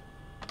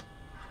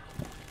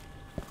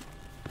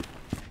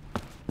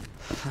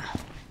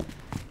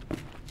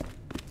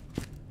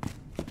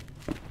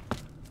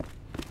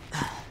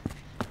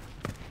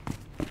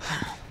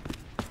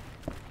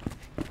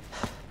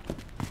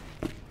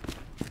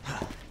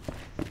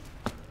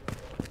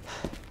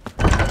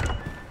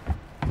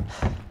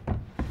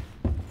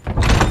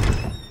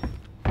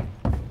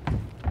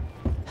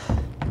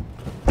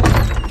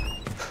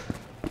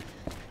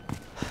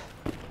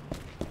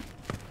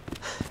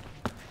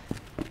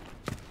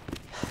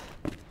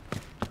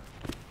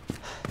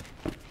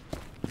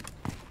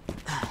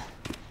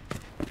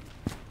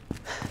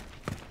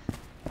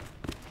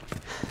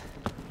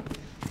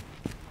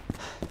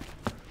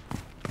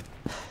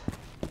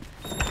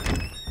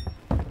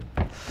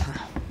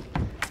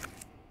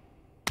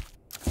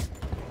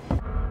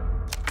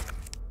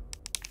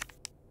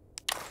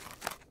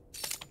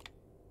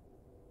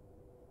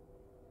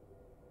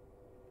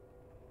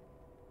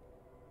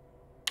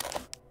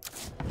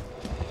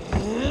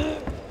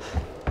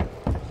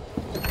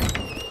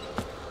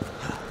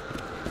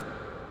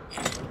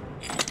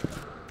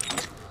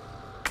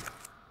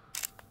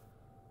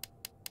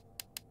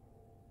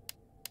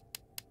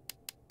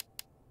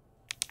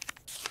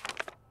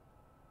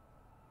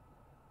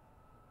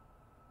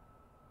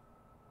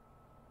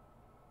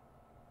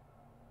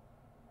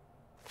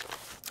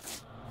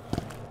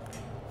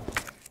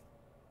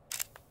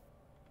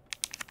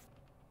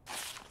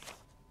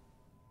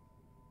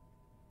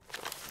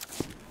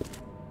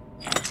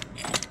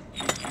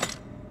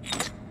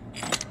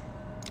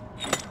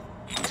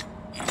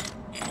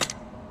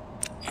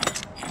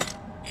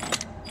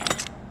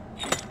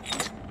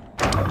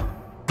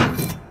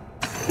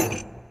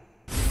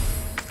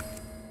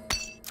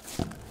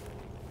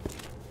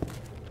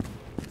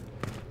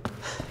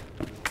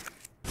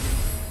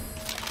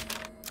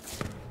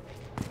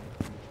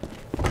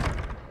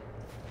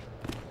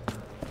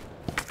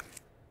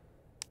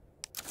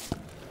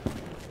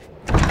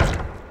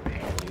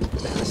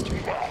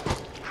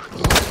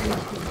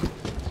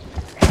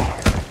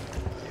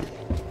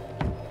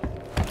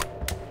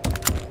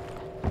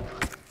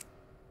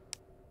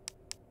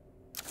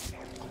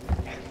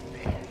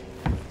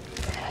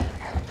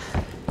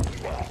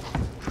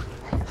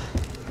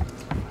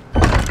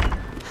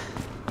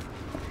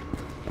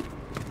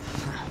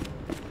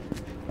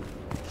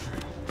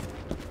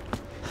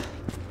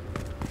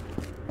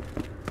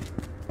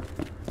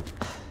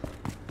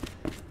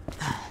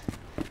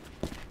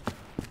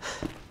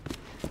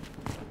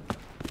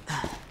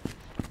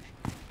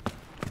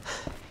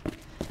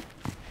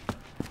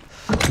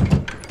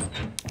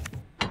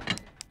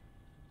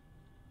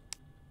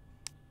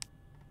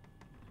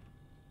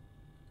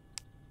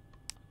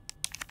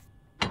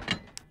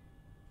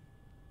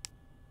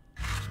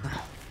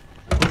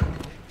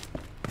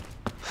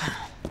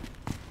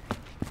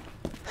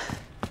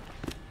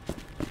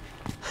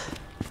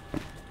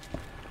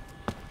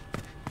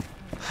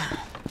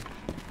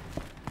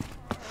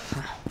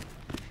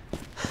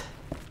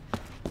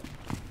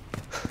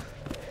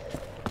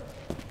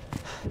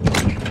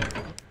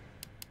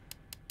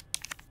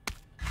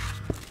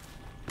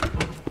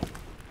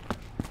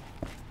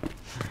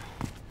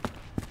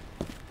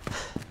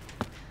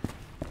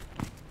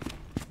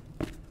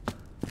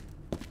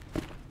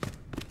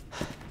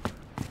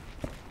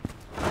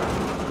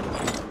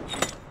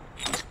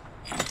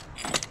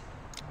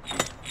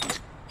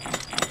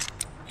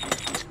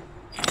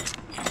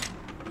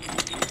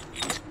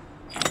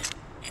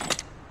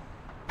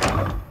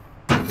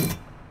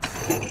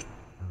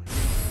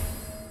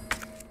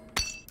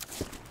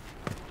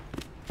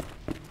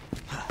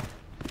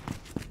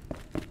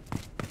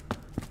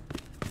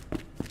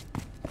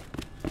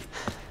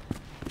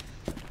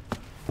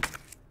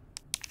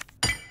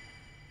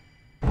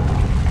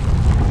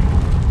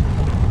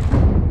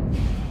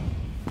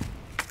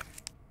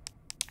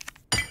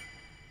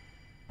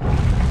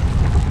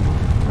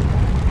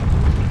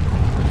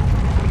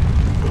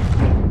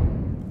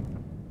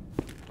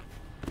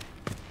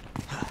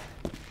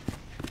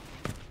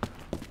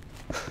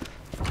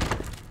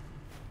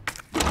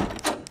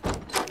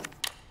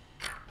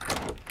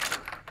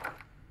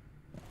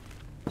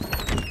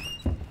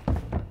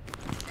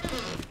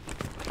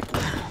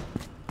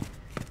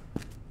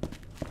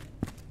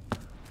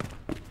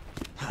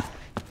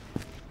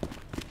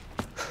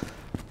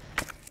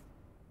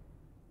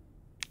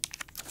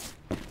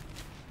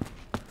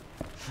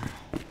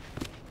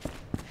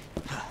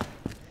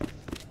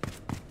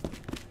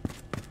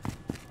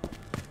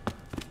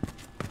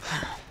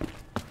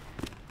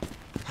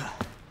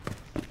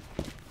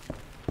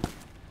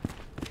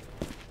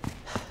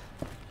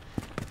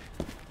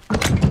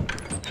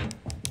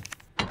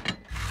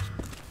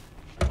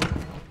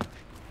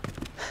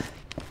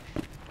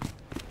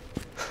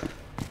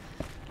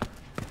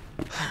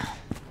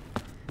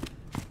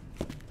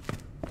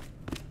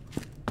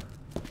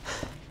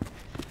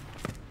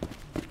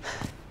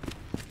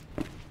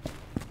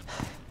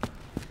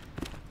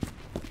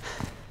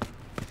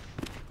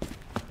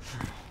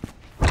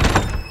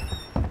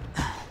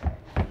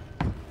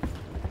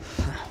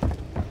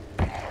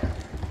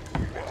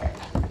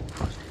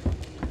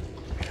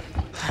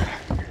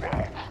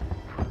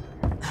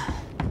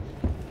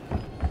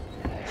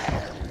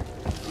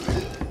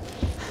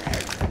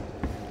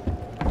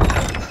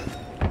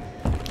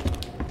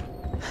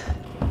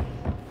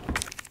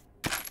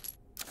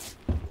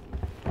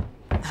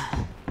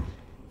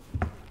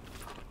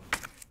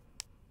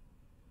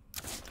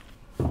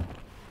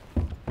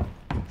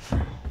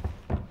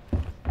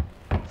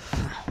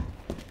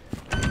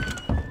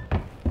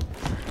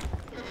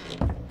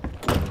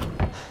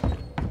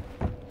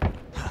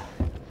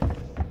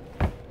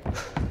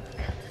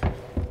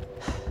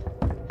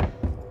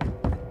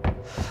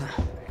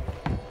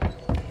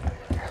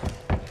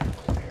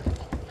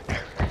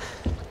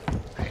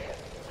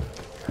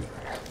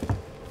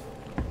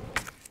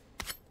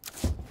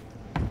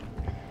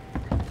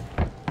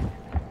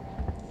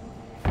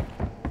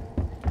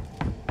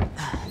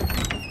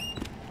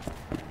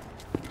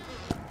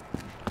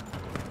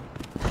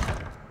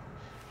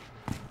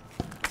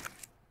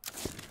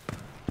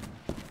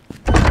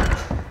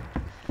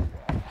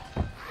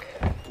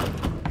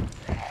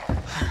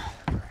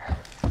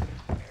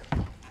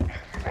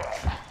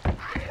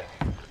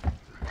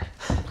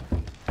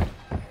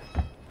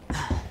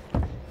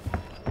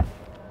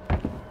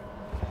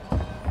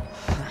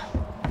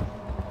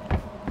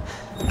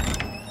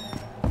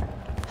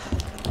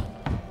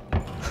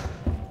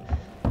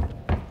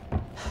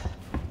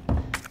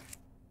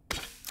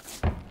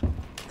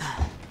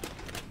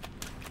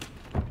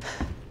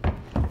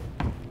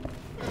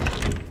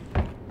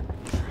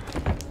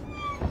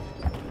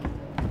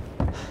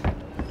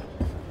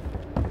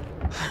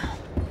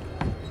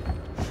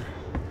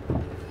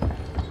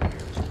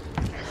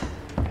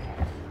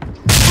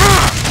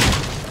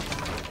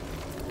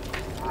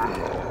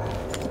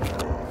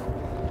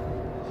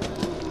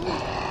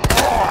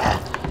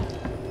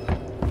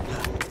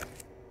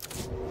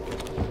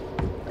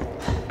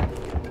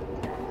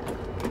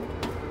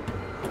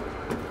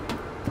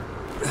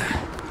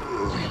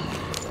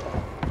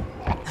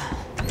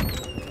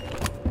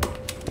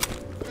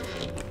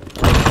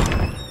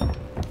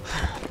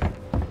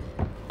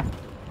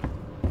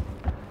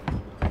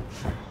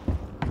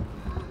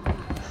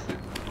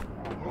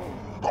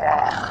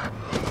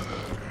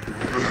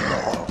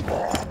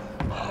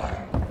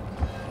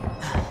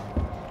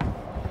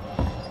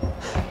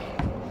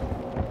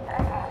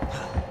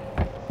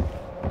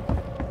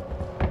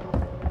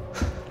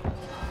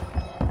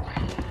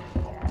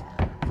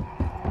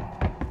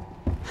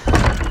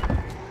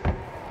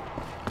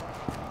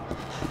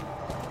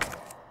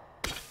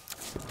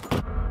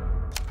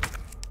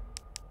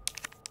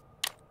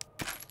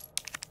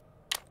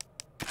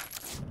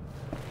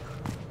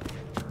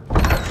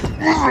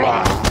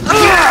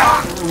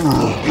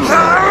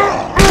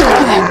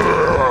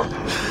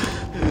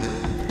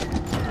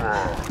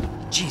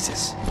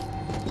 Jesus.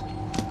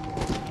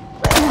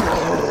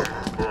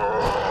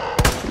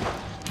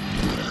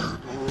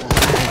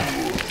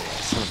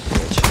 Son of a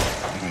bitch.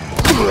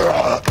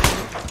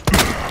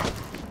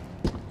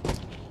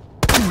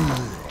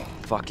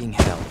 Fucking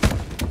hell.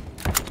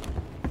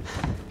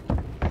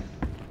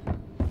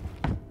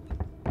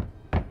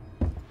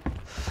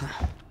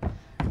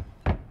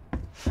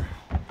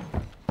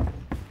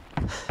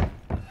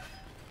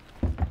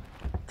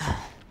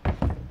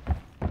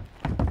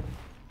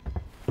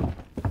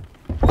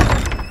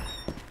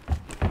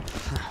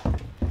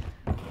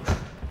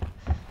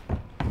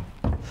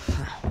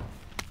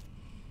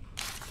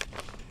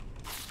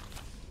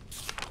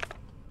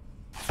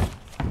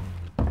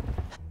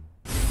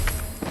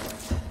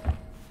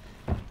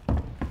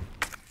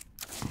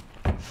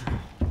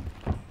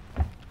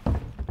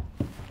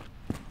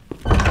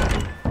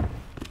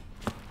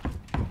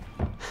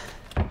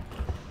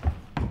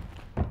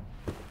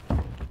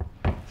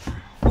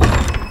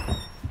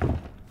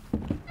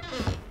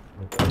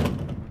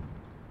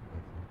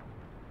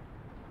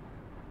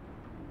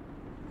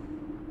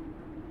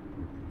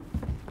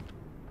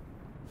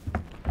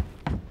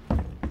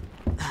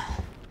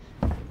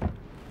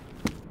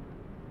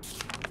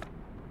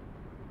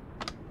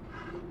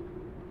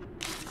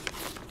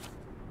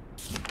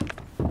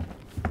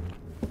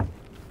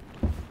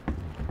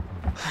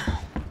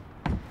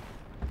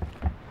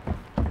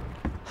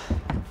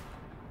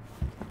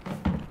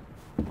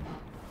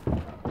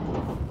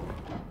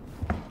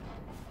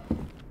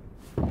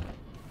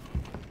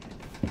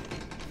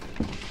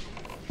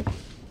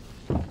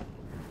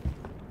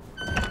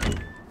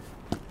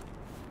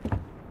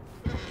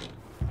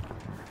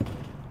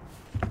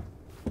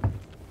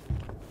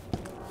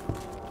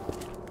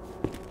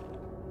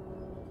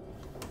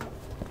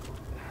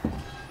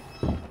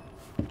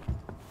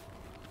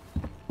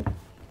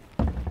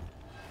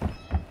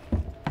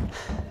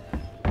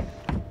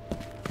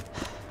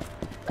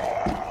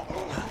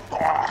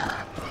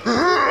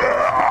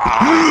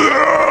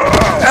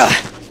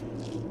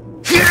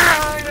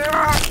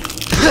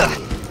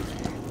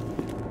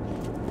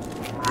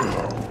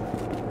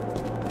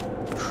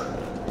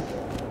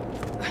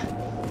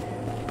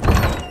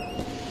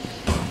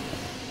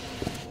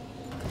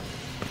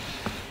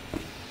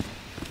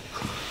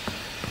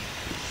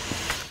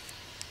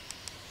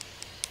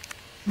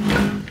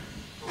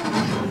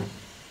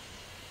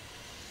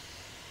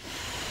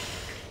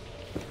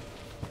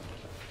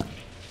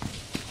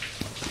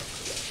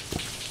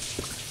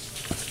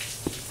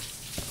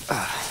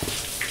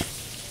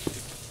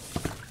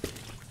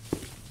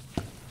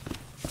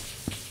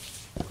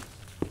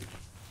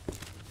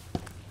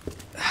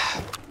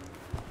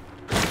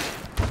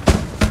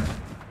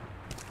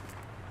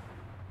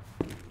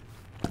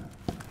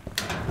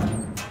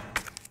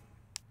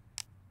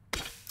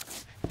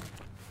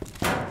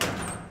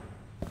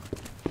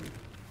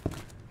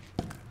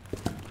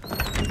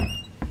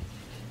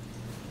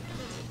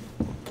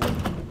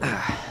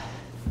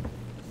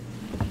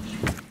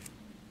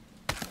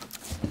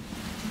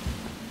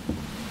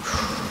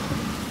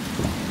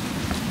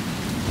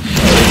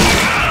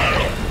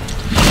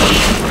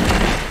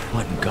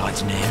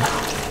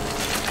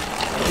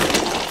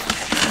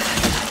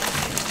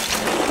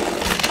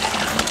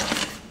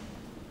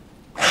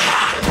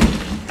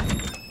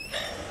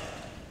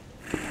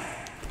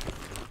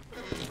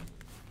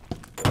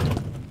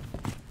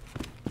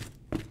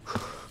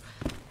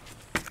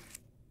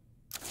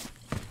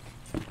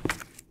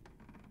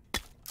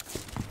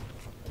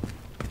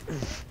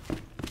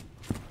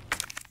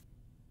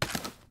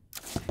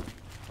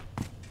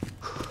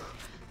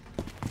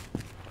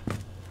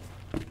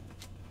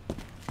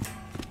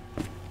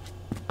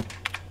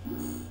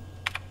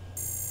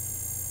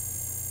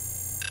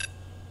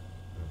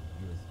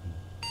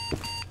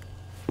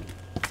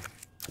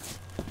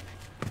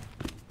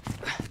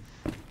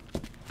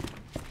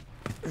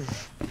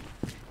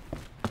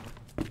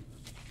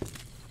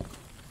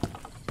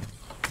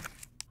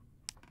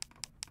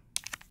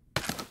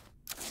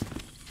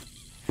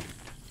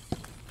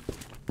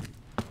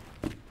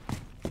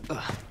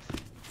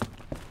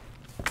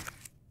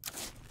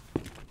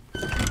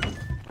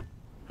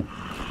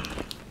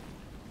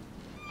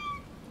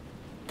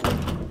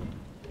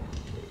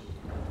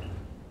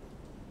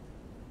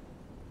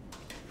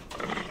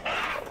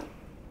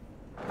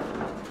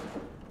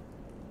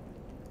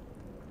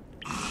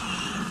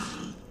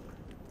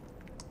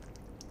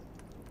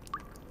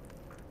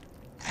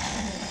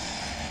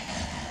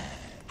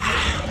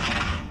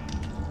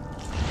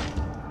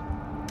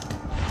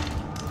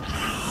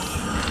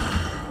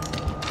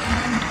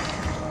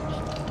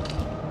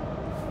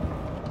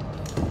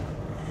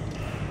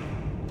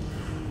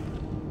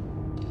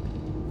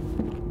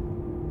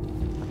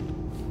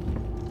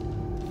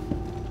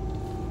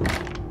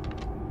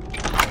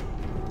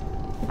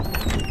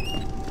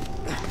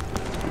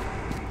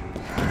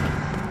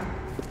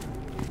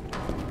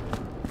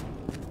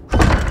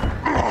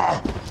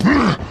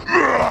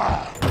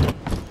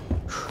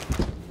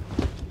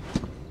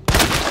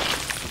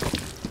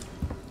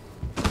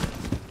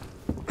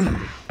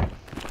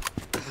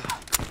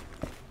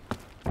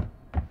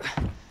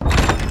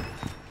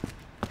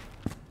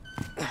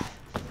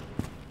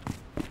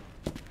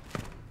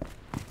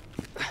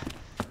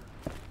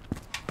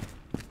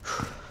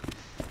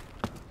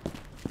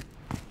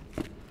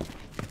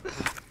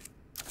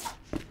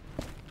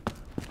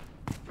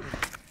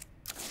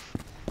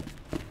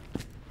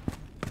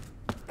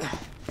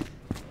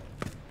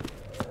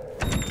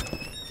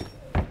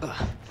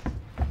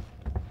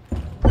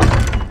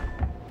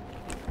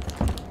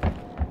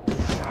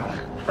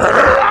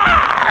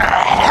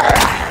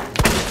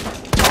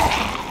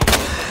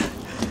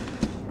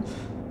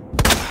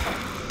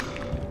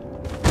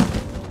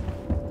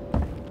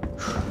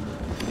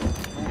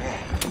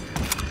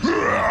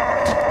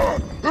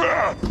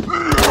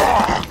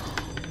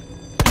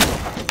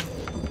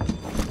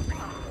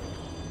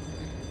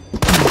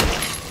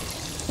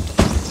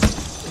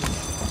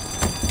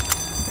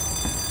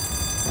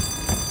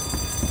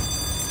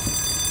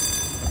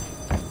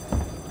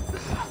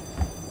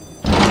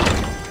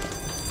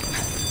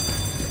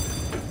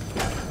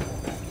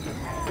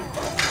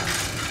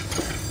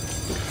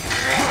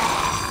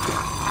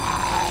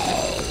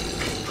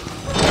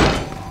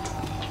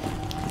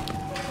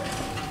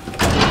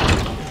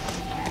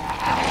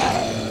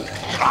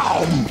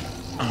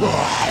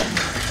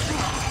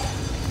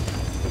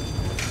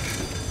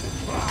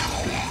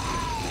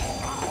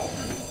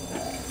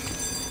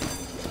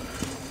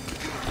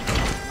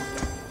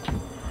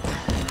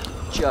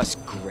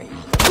 just great.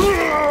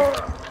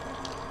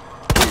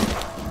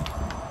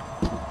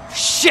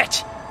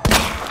 Shit!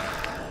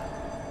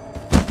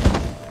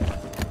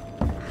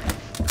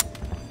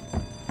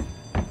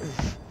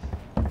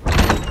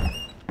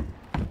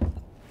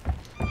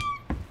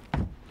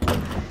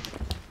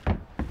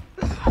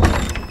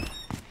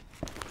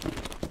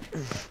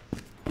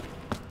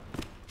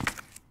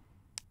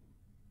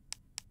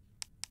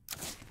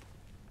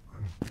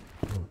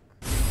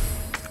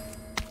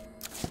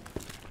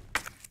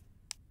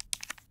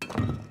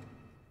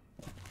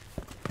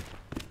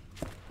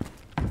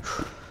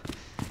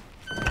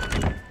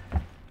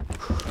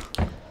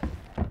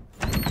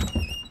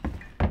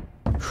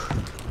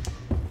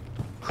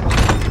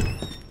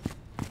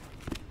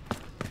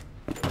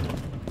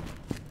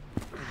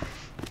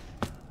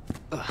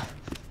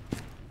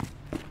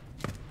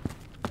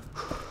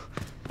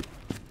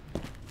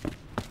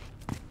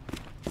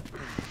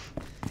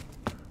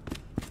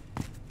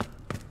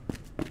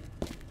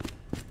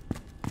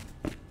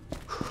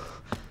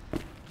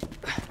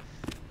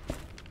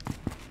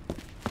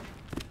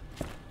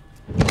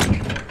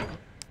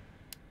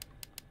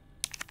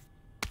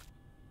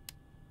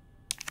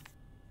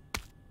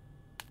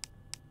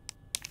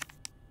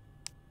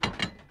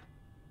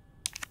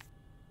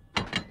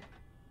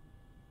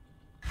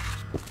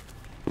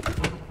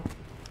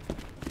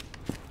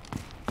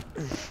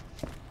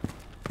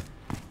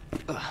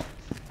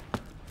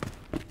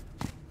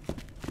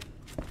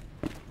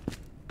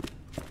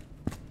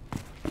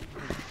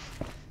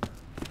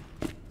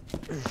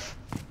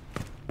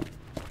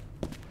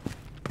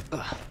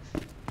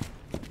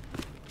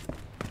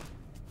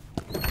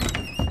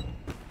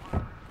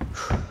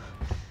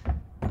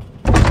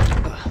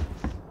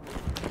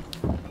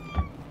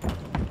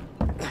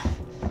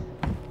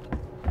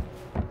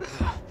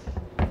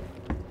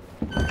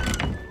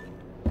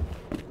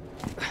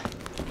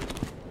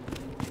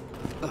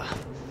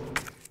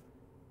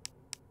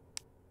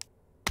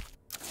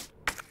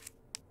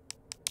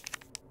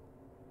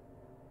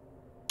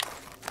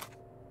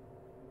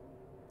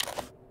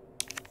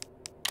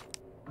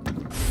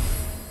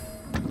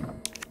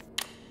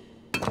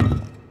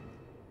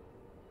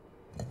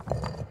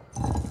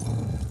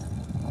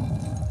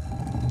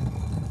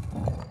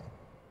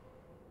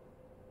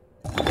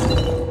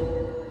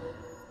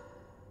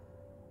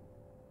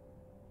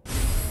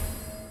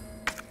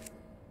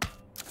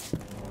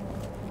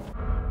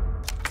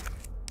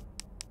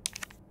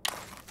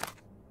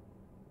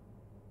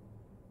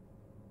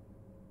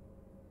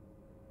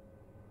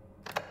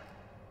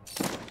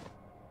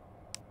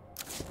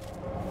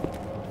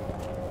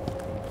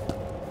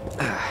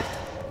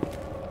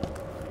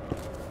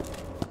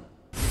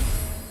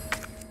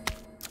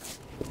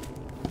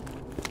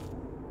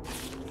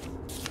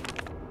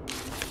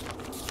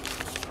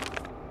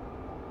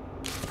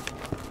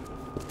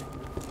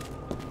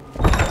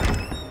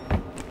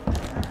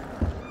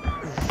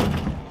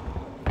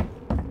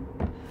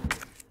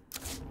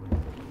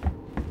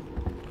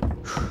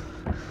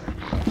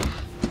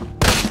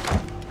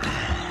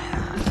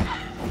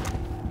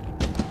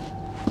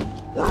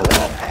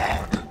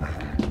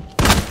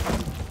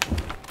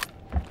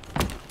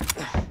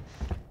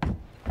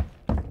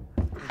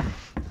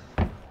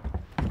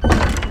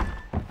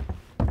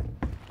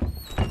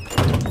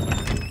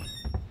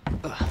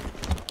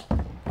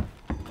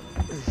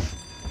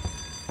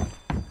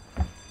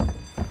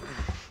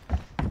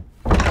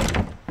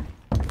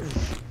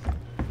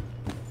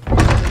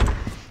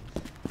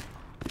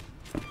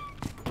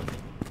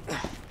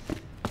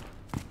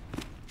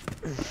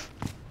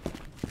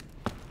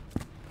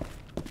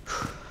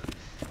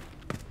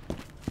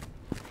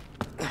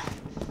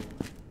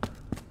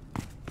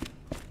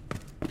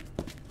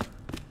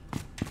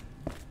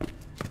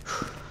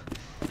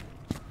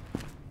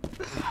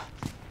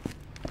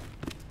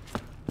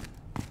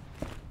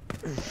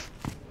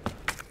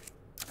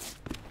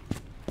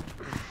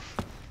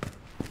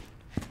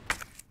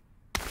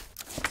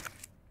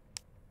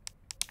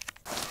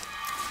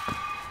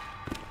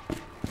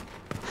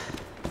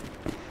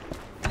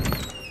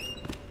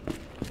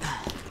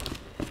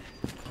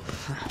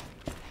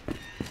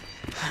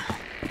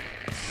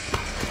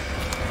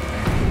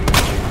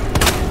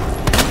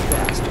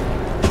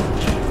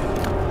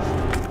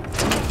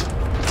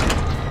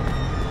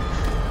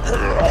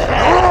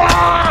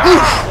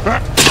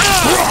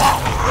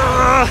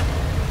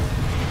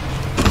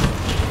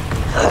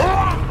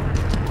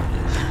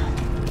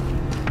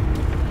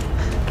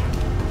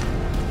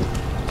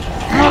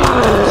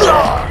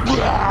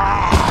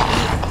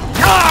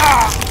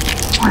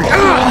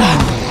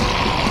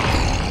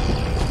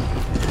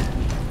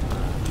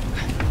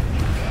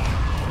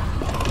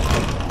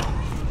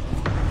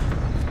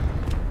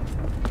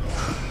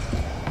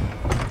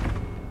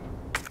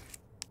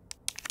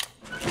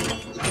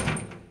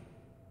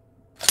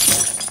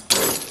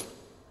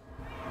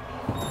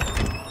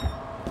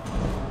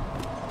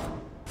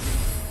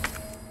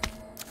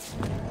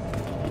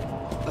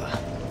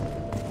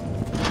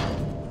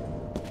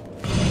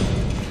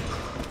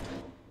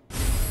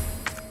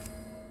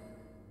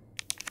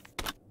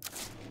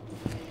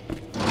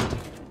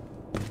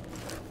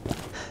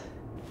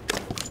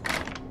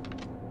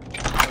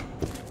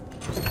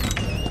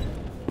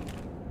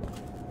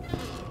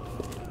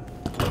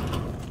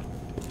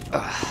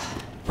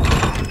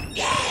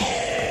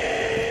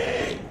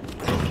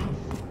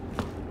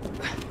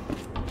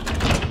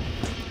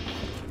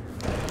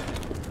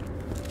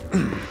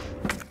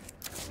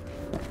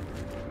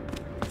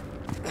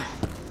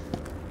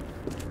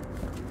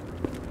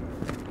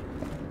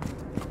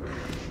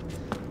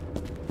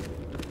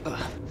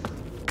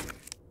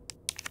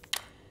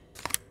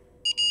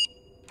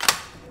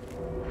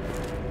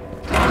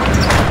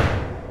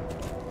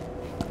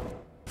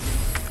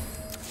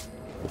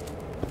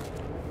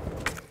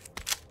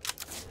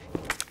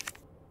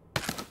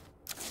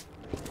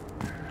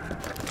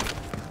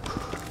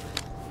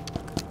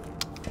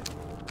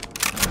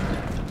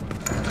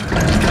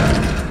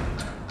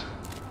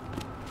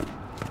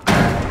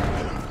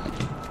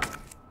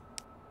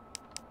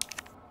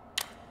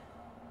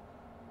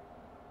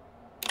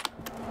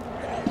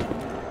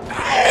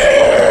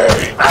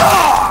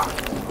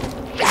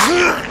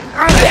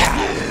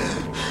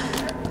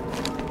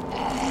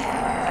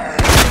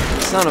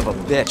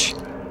 bitch.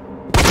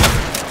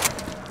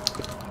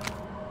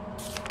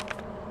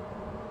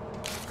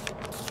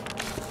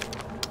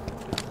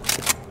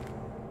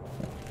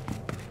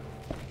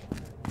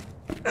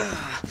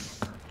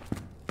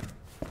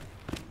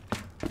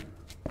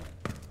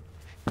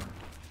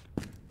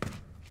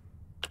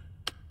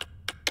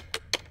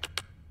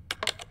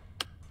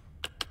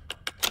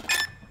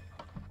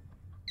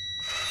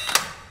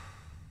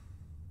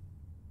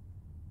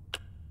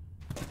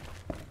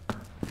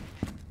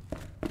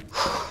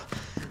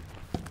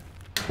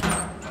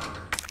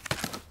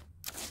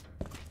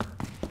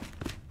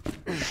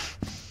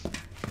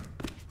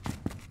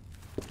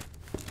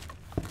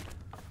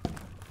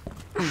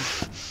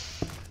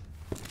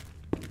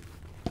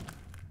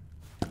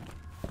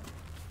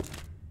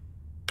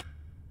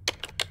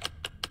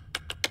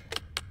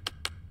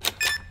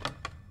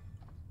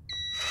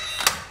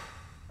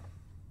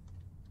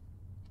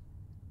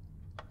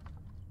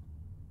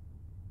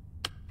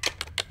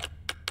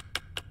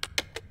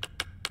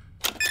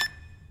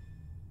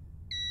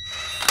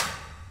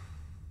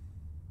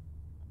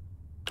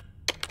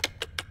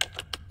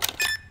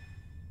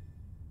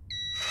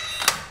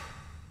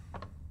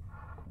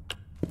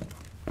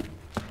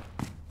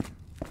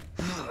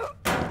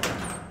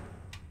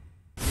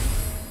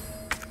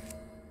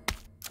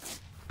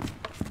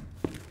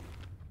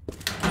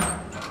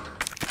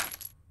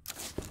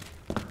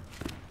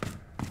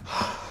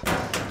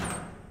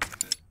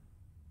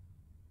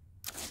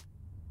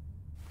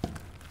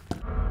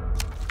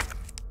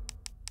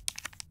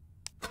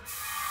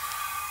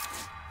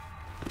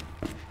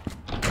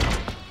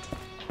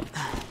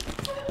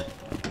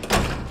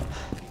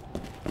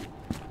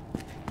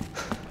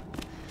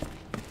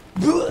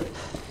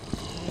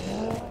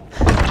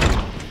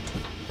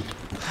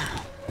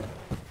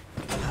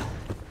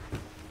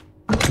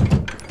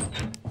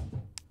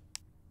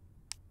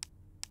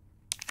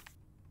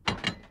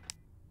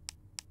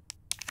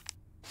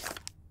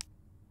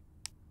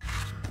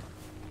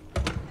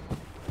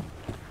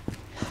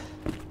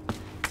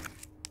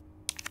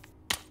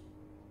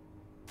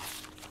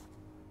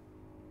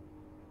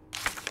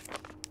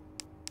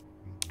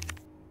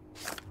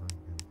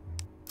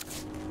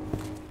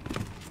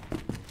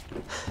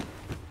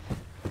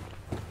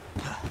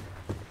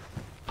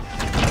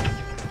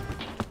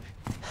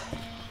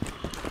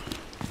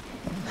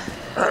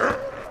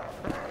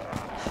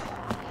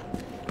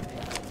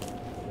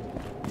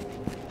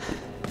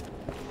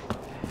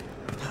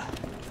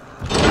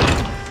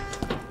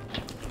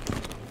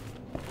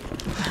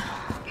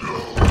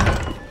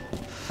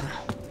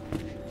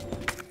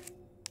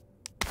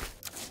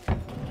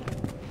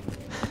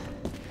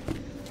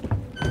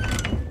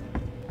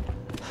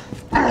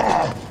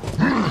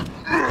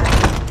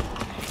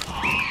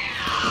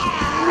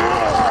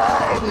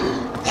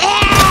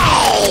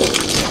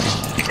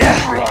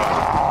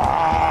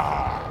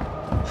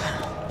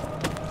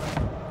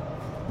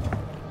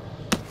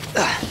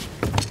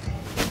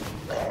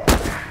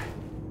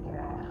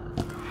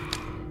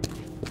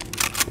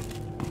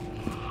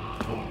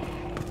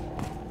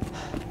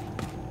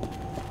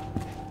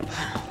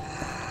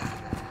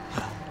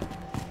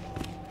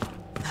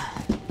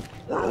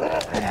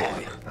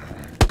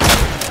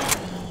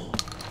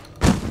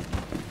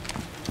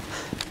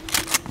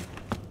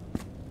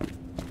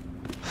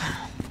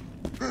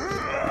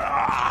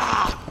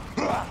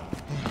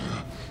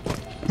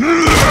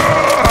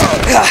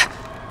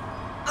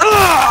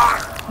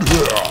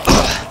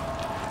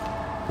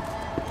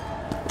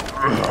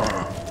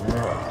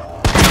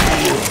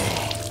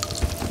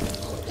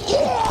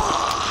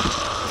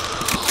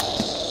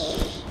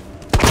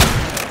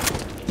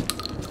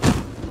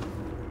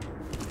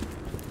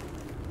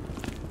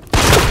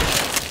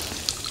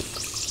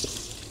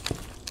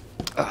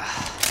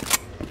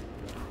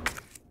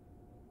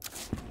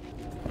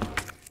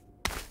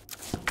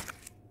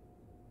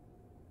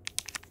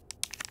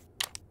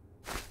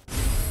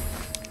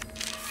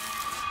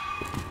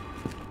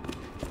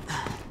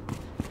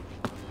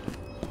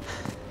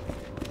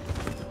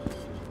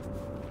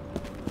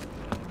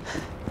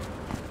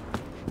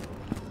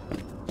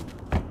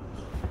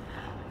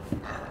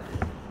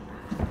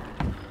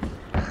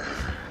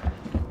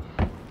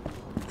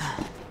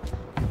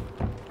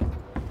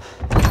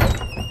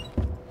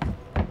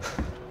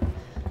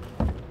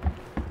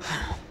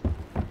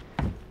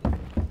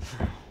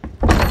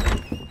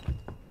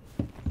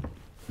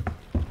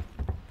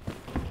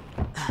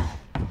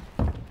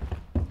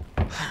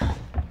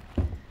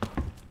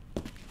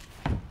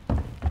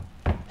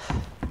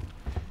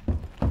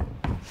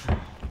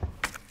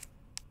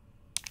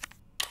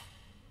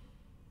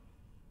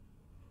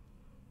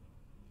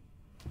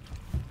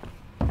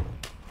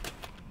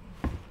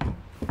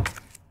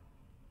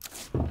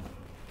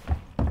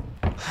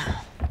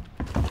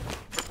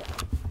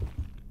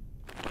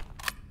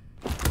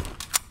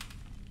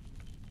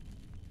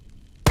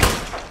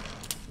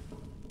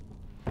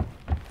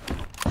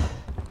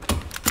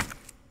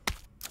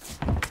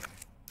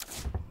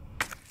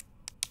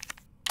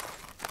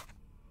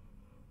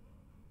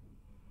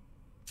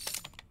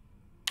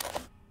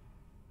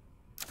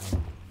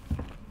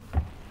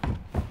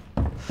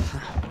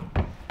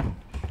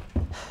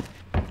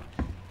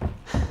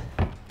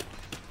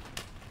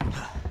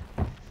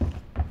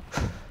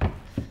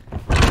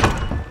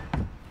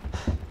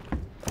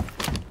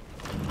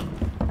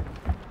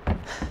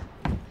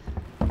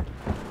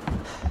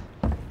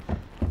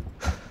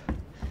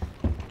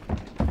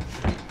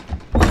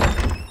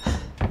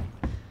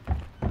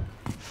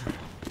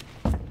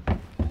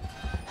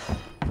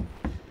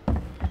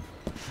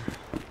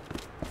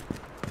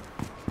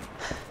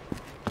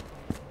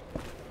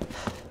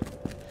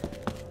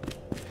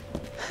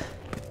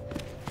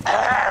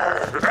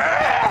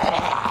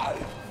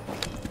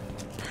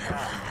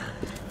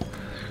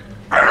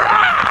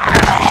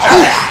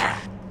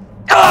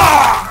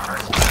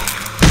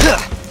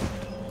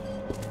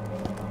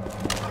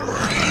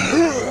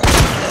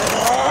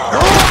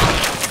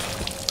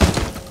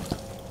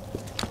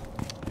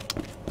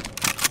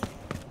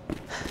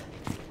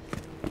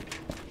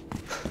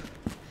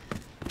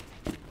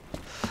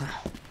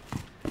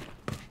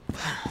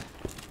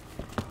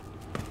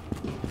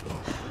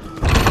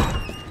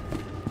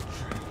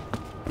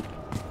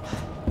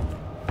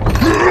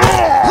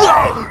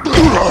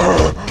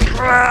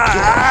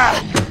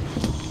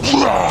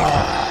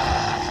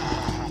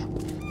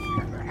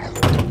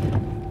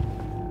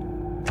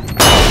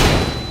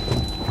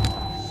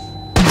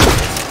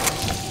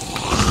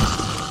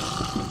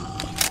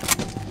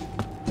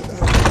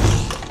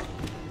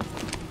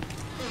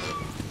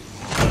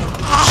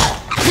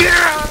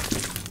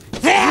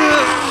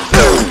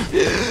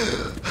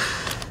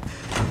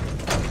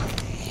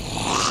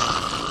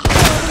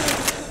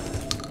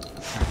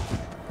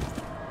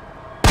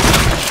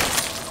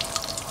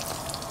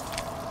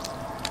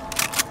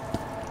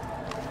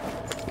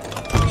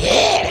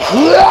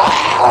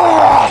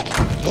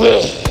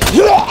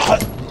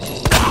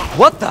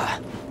 What the?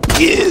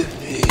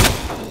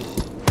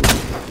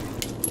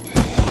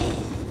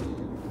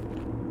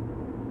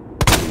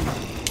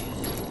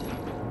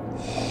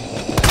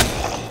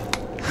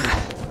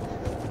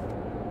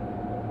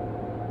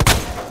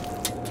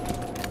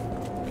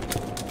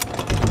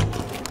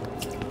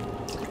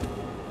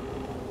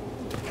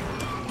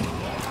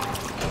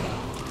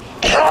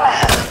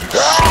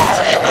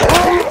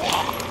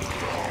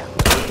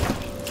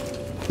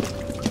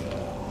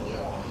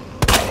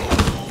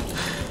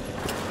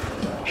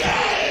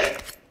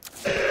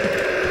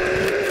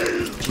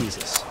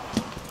 Jesus.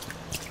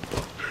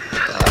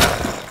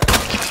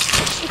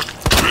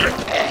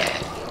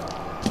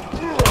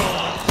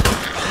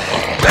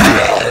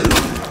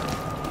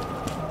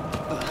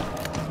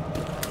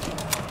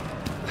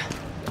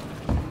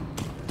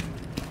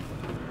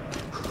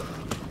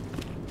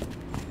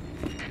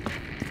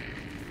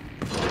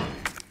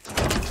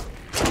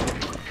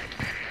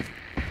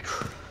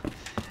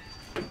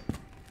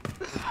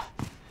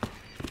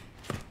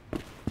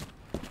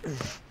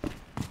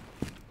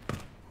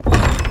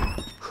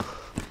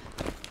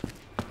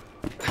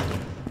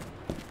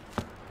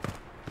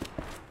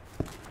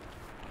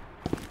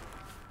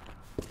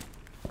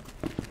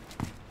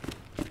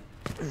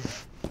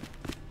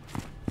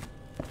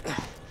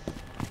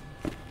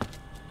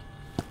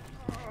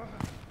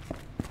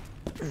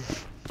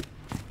 Ugh.